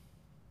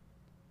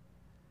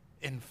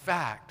 In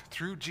fact,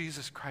 through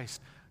Jesus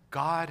Christ,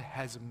 God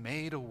has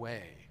made a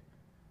way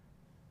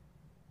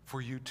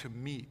for you to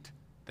meet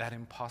that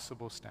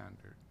impossible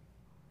standard.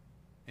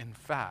 In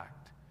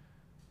fact,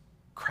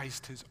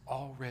 Christ has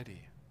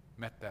already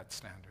met that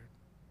standard.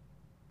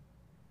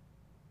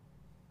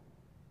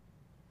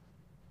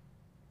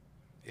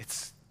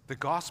 It's the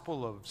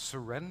gospel of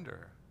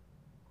surrender,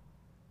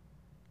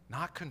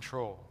 not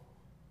control.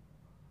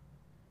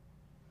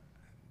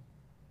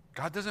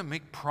 God doesn't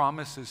make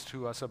promises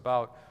to us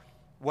about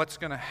what's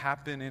going to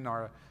happen in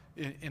our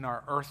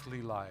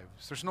earthly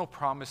lives. There's no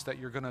promise that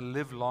you're going to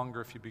live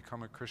longer if you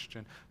become a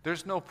Christian.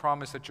 There's no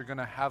promise that you're going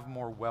to have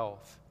more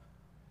wealth.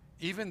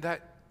 Even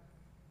that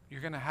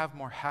you're going to have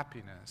more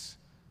happiness.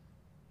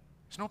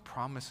 There's no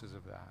promises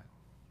of that.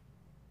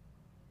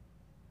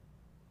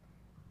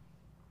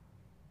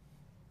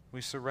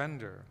 We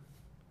surrender.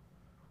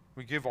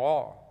 We give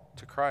all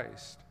to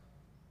Christ.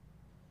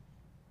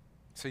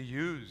 Say,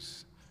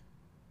 use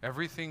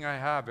everything I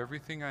have,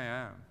 everything I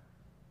am,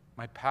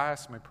 my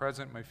past, my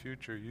present, my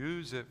future,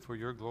 use it for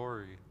your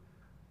glory,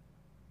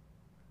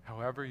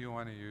 however you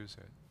want to use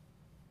it.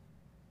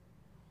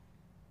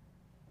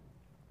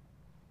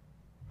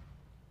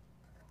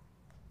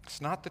 It's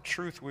not the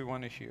truth we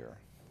want to hear.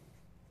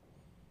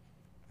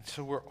 And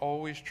so we're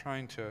always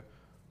trying to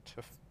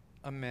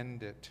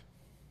amend it.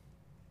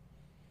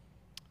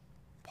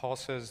 Paul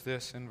says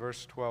this in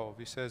verse 12.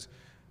 He says,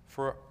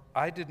 "For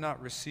I did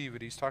not receive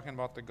it," he's talking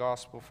about the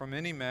gospel, "from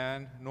any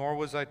man, nor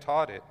was I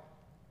taught it.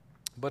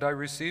 But I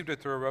received it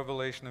through a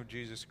revelation of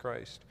Jesus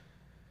Christ.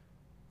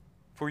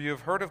 For you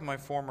have heard of my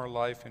former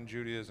life in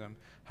Judaism,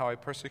 how I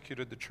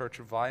persecuted the church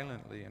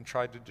violently and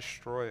tried to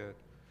destroy it.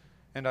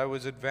 And I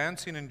was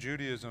advancing in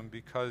Judaism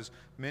because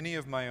many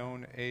of my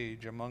own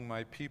age among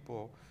my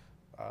people,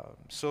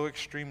 so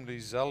extremely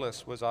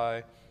zealous was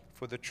I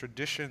for the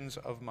traditions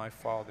of my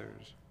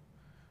fathers.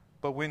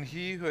 But when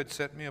he who had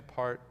set me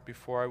apart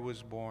before I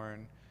was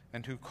born,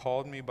 and who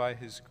called me by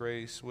his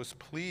grace, was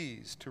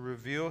pleased to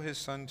reveal his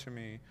Son to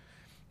me,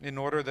 in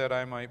order that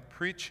I might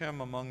preach him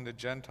among the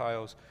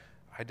Gentiles,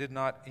 I did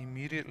not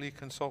immediately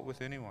consult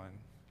with anyone,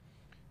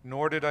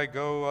 nor did I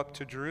go up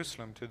to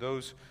Jerusalem to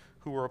those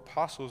who were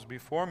apostles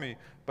before me,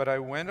 but I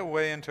went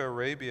away into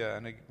Arabia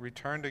and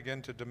returned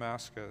again to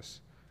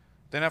Damascus.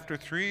 Then after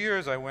 3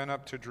 years I went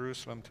up to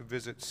Jerusalem to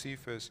visit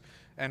Cephas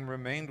and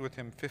remained with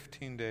him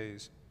 15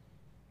 days.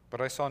 But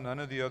I saw none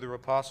of the other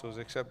apostles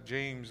except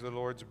James, the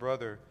Lord's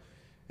brother.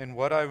 In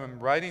what I am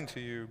writing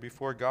to you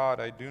before God,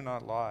 I do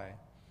not lie.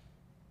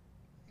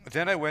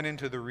 Then I went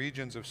into the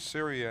regions of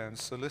Syria and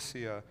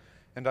Cilicia,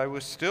 and I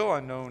was still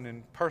unknown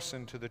in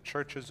person to the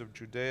churches of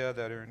Judea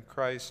that are in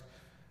Christ.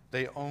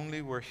 They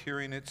only were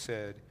hearing it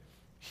said,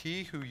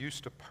 "He who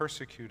used to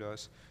persecute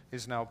us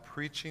is now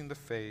preaching the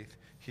faith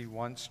he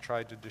once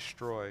tried to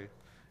destroy,"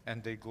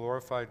 and they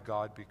glorified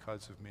God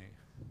because of me.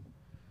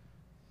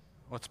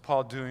 What's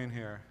Paul doing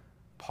here?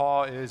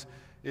 Paul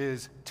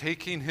is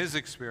taking his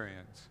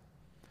experience.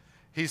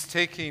 He's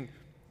taking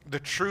the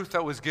truth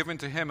that was given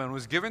to him, and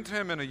was given to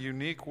him in a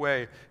unique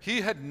way. He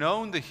had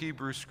known the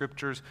Hebrew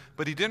Scriptures,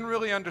 but he didn't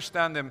really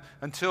understand them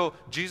until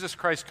Jesus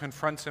Christ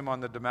confronts him on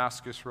the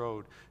Damascus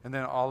road. And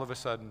then all of a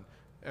sudden,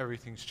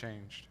 everything's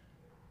changed.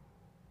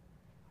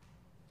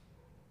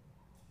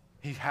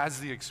 He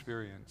has the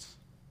experience.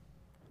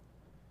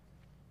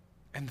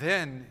 And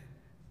then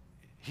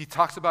he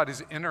talks about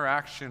his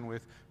interaction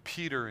with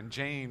Peter and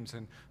James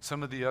and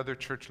some of the other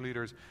church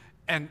leaders.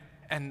 And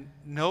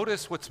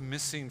notice what's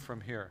missing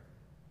from here.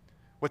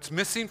 What's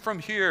missing from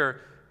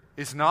here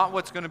is not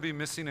what's going to be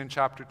missing in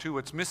chapter 2.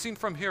 What's missing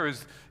from here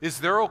is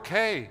they're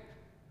okay.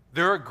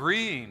 They're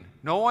agreeing.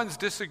 No one's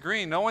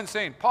disagreeing. No one's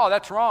saying, "Paul,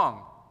 that's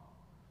wrong."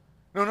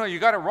 No, you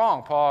got it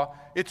wrong, Paul.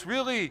 It's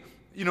really,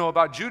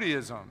 about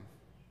Judaism.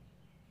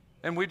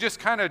 And we just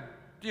kind of,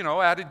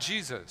 added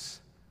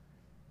Jesus.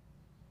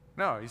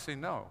 No, he's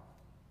saying no.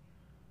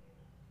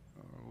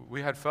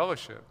 We had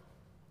fellowship.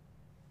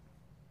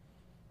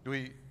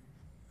 We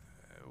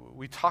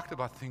talked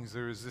about things.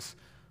 There was this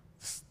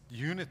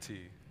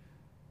unity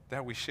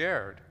that we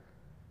shared.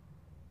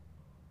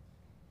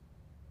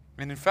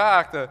 And in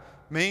fact, the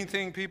main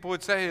thing people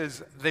would say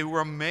is they were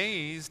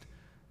amazed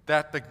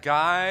that the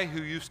guy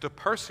who used to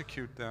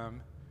persecute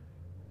them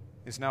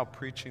is now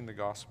preaching the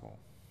gospel.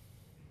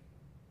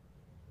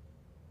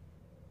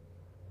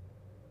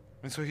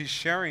 And so he's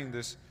sharing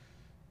this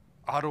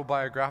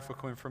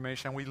autobiographical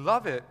information. We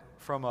love it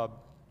from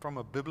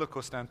a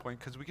biblical standpoint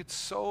because we get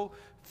so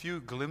few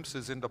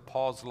glimpses into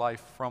Paul's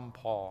life from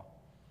Paul.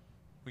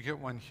 We get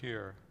one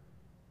here.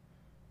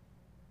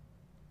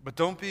 But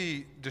don't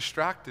be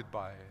distracted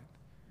by it.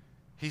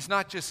 He's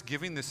not just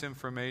giving this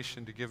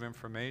information to give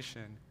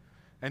information,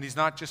 and he's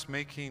not just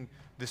making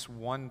this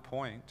one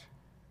point,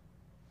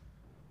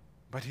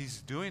 but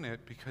he's doing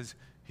it because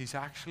he's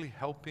actually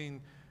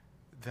helping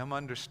them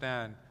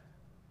understand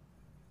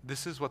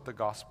this is what the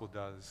gospel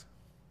does.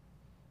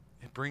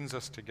 It brings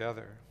us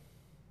together.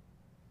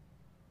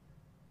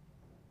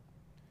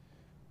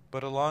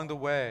 But along the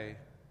way,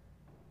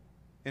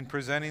 in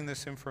presenting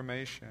this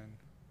information,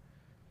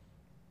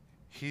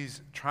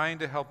 he's trying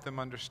to help them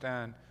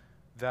understand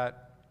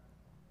that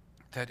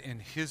in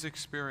his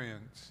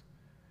experience,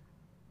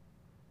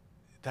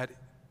 that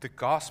the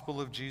gospel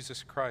of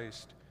Jesus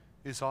Christ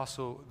is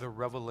also the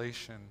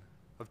revelation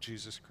of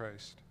Jesus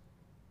Christ.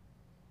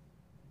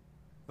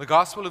 The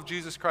gospel of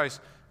Jesus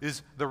Christ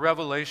is the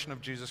revelation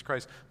of Jesus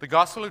Christ. The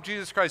gospel of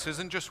Jesus Christ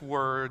isn't just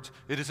words.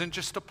 It isn't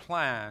just a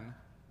plan.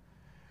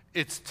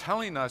 It's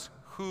telling us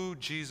who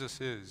Jesus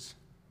is.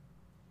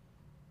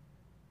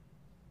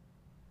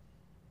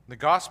 The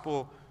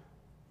gospel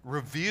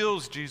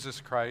reveals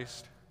Jesus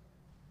Christ.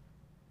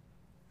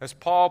 As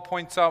Paul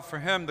points out for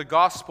him, the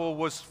gospel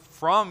was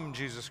from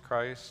Jesus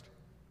Christ.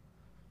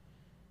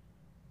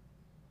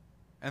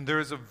 And there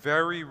is a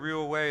very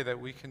real way that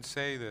we can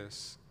say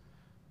this,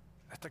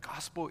 that the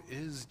gospel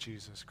is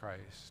Jesus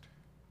Christ.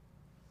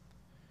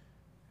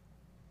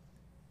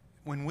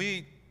 When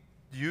we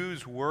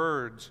use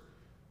words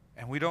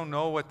and we don't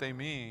know what they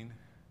mean,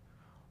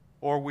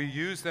 or we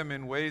use them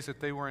in ways that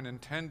they weren't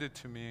intended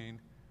to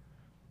mean,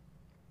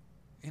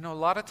 a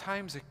lot of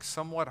times it's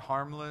somewhat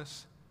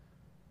harmless,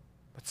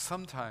 but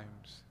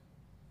sometimes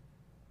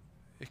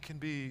it can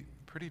be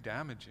pretty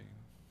damaging.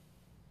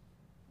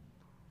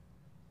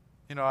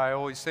 I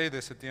always say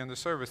this at the end of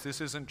the service.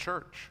 This isn't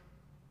church.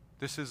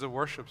 This is a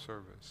worship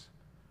service.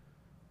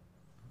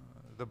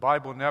 The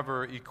Bible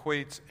never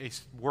equates a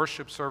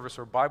worship service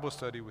or Bible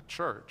study with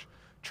church.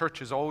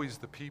 Church is always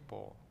the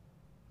people.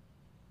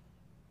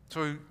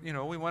 So,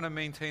 we want to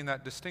maintain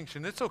that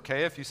distinction. It's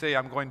okay if you say,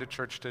 "I'm going to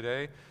church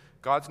today."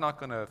 God's not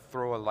going to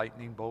throw a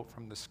lightning bolt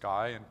from the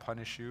sky and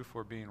punish you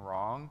for being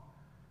wrong.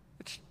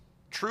 It's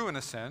true in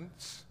a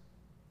sense.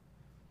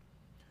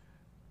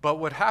 But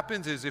what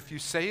happens is if you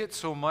say it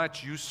so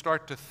much, you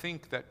start to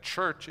think that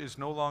church is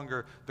no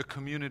longer the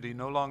community,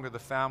 no longer the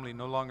family,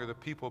 no longer the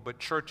people, but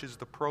church is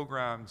the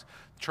programs,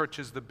 church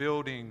is the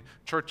building,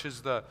 church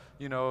is the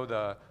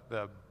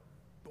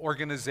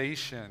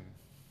organization.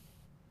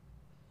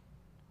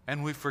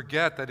 And we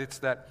forget that it's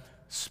that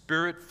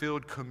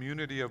Spirit-filled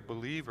community of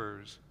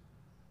believers.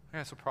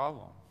 That's a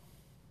problem.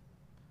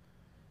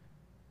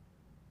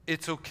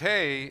 It's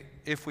okay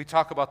if we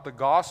talk about the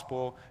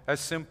gospel as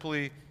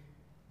simply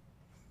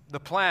the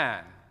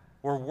plan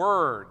or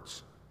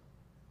words.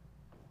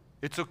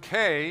 It's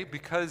okay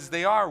because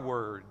they are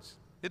words.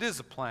 It is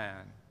a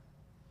plan.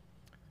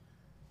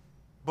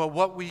 But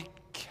what we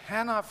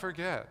cannot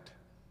forget,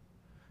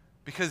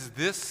 because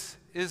this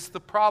is the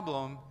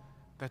problem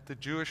that the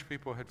Jewish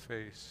people had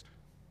faced,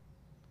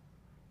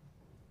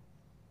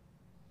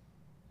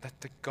 that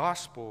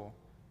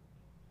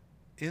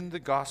in the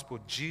gospel,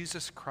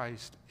 Jesus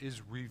Christ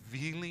is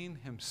revealing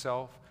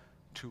himself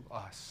to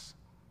us.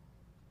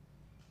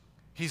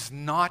 He's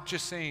not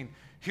just saying,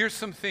 here's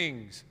some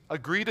things,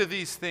 agree to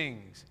these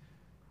things.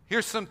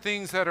 Here's some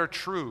things that are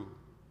true.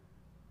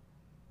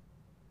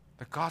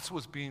 The gospel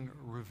is being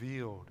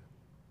revealed.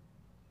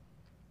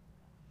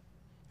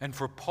 And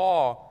for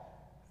Paul,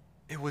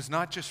 it was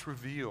not just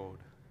revealed,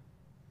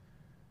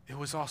 it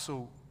was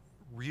also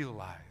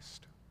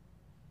realized.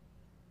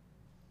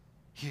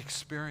 He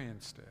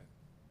experienced it.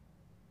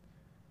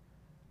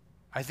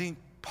 I think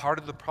part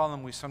of the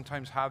problem we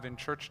sometimes have in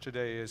church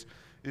today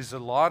is a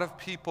lot of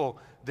people,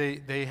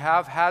 they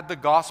have had the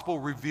gospel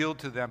revealed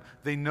to them.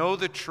 They know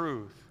the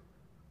truth,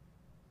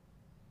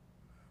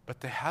 but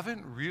they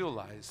haven't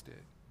realized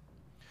it.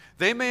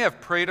 They may have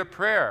prayed a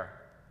prayer.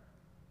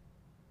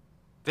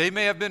 They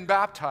may have been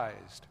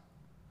baptized,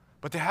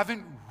 but they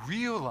haven't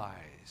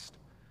realized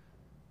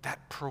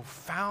that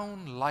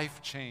profound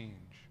life change.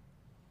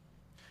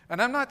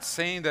 And I'm not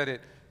saying that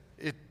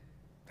it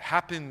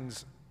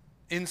happens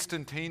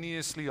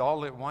instantaneously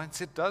all at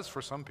once. It does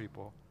for some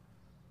people.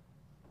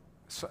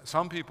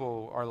 Some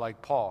people are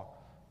like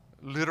Paul,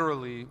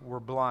 literally were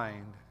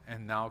blind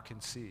and now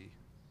can see.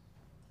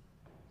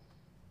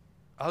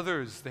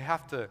 Others, they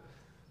have to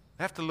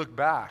look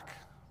back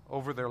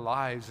over their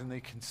lives and they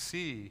can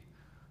see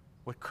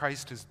what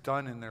Christ has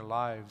done in their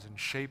lives and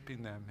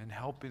shaping them and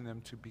helping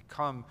them to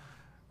become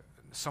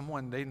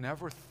someone they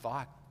never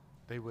thought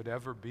they would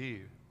ever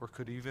be or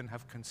could even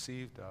have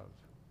conceived of.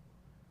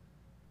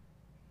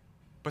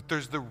 But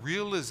there's the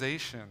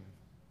realization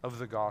of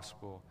the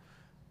gospel,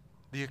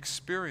 the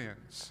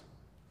experience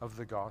of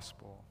the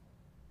gospel.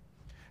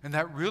 And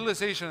that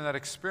realization and that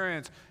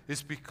experience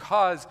is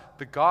because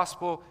the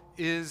gospel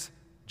is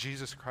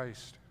Jesus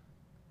Christ.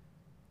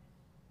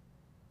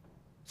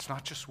 It's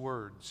not just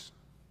words.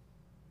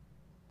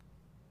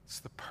 It's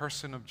the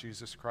person of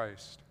Jesus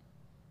Christ.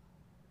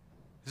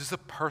 This is a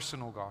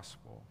personal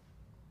gospel.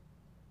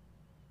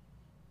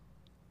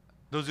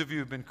 Those of you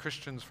who've been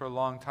Christians for a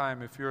long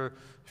time, if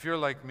you're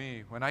like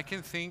me, when I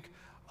can think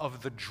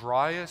of the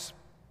driest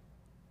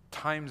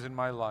times in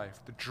my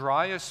life, the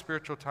driest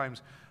spiritual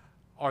times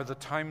are the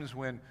times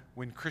when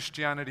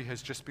Christianity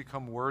has just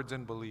become words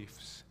and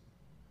beliefs.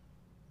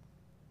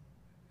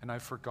 And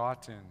I've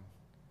forgotten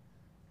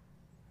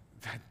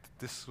that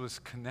this was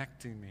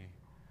connecting me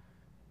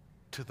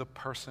to the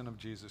person of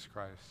Jesus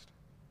Christ.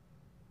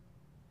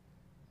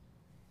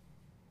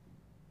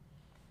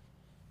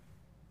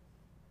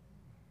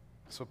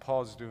 That's what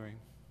Paul's doing.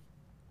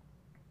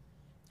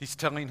 He's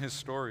telling his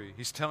story.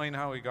 He's telling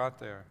how he got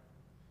there.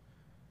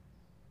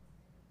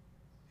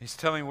 He's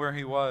telling where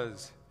he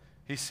was.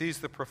 He sees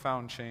the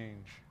profound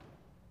change.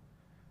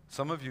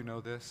 Some of you know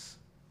this.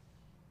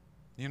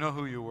 You know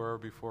who you were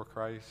before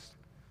Christ.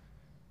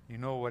 You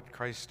know what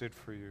Christ did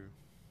for you.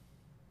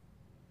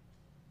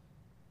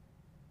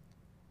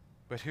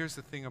 But here's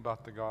the thing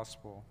about the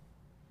gospel.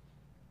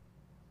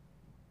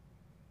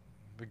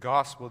 The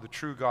gospel, the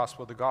true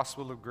gospel, the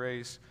gospel of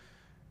grace,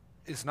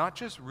 is not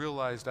just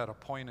realized at a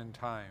point in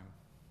time.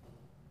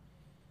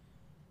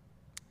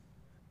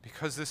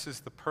 Because this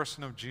is the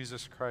person of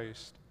Jesus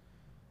Christ,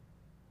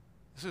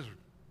 this is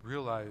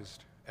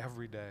realized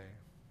every day.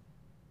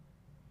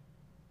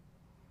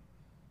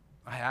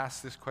 I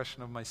ask this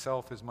question of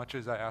myself as much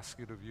as I ask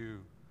it of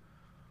you.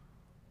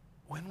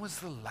 When was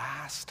the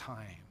last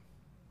time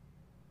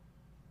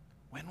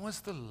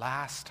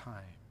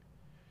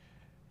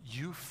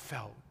you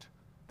felt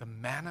the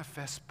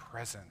manifest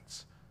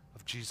presence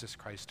of Jesus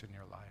Christ in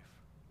your life?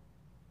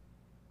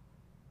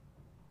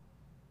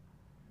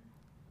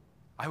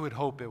 I would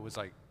hope it was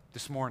like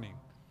this morning,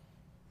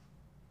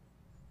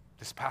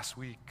 this past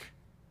week.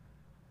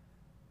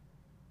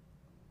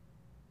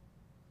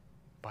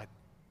 But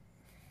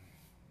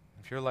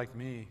if you're like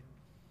me,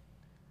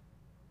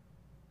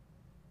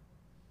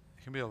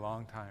 it can be a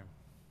long time.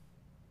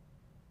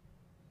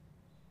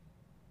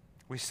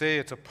 We say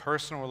it's a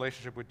personal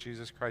relationship with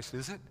Jesus Christ.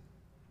 Is it?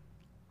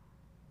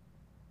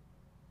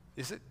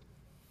 Is it?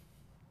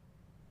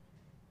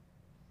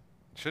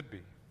 It should be.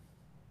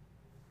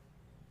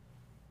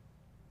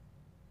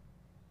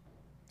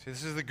 See,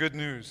 this is the good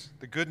news.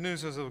 The good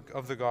news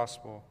of the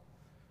gospel.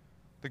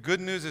 The good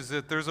news is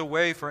that there's a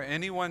way for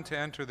anyone to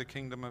enter the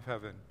kingdom of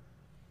heaven.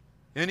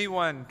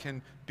 Anyone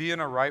can be in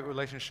a right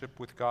relationship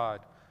with God.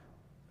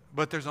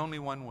 But there's only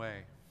one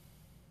way.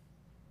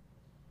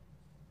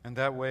 And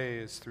that way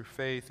is through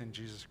faith in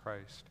Jesus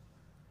Christ.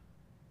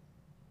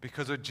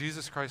 Because what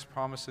Jesus Christ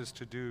promises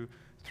to do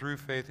through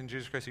faith in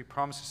Jesus Christ, He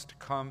promises to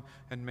come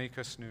and make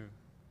us new.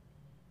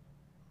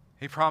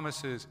 He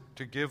promises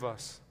to give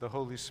us the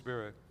Holy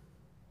Spirit.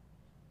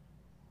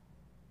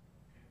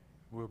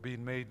 We're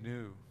being made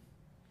new.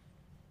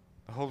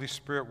 The Holy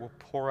Spirit will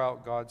pour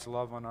out God's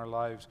love on our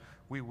lives.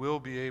 We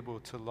will be able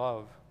to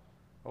love,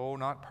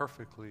 not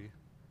perfectly,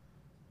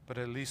 but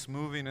at least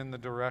moving in the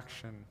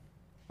direction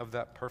of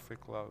that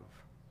perfect love.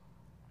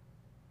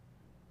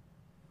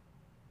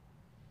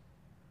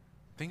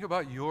 Think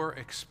about your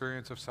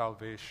experience of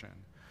salvation.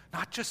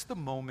 Not just the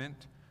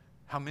moment,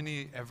 how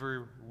many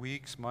ever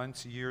weeks,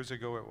 months, years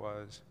ago it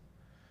was,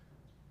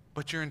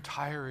 but your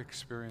entire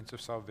experience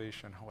of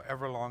salvation,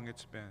 however long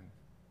it's been.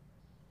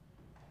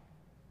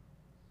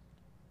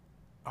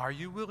 Are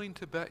you willing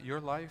to bet your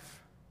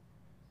life,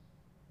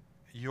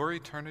 your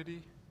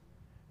eternity,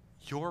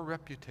 your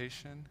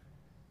reputation,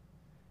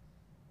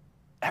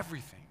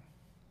 everything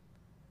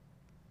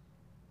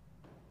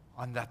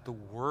on that the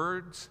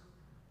words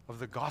of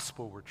the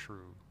gospel were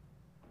true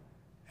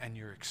and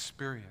your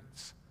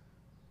experience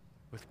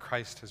with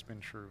Christ has been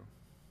true?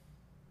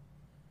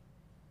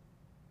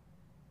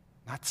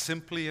 Not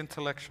simply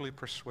intellectually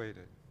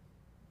persuaded,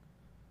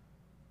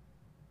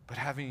 but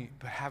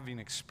having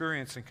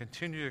experienced and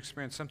continue to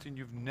experience something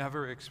you've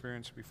never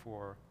experienced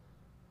before.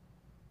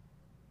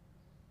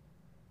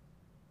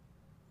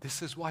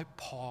 This is why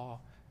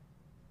Paul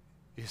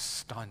is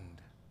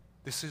stunned.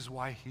 This is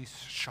why he's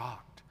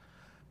shocked,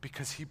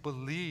 because he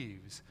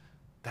believes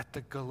that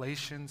the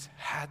Galatians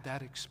had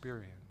that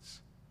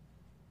experience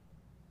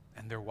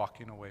and they're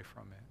walking away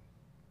from it.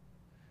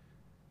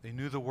 They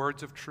knew the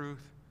words of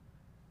truth.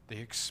 They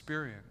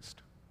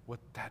experienced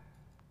what that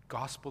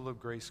gospel of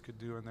grace could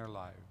do in their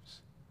lives.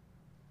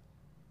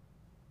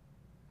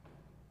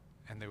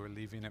 And they were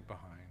leaving it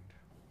behind.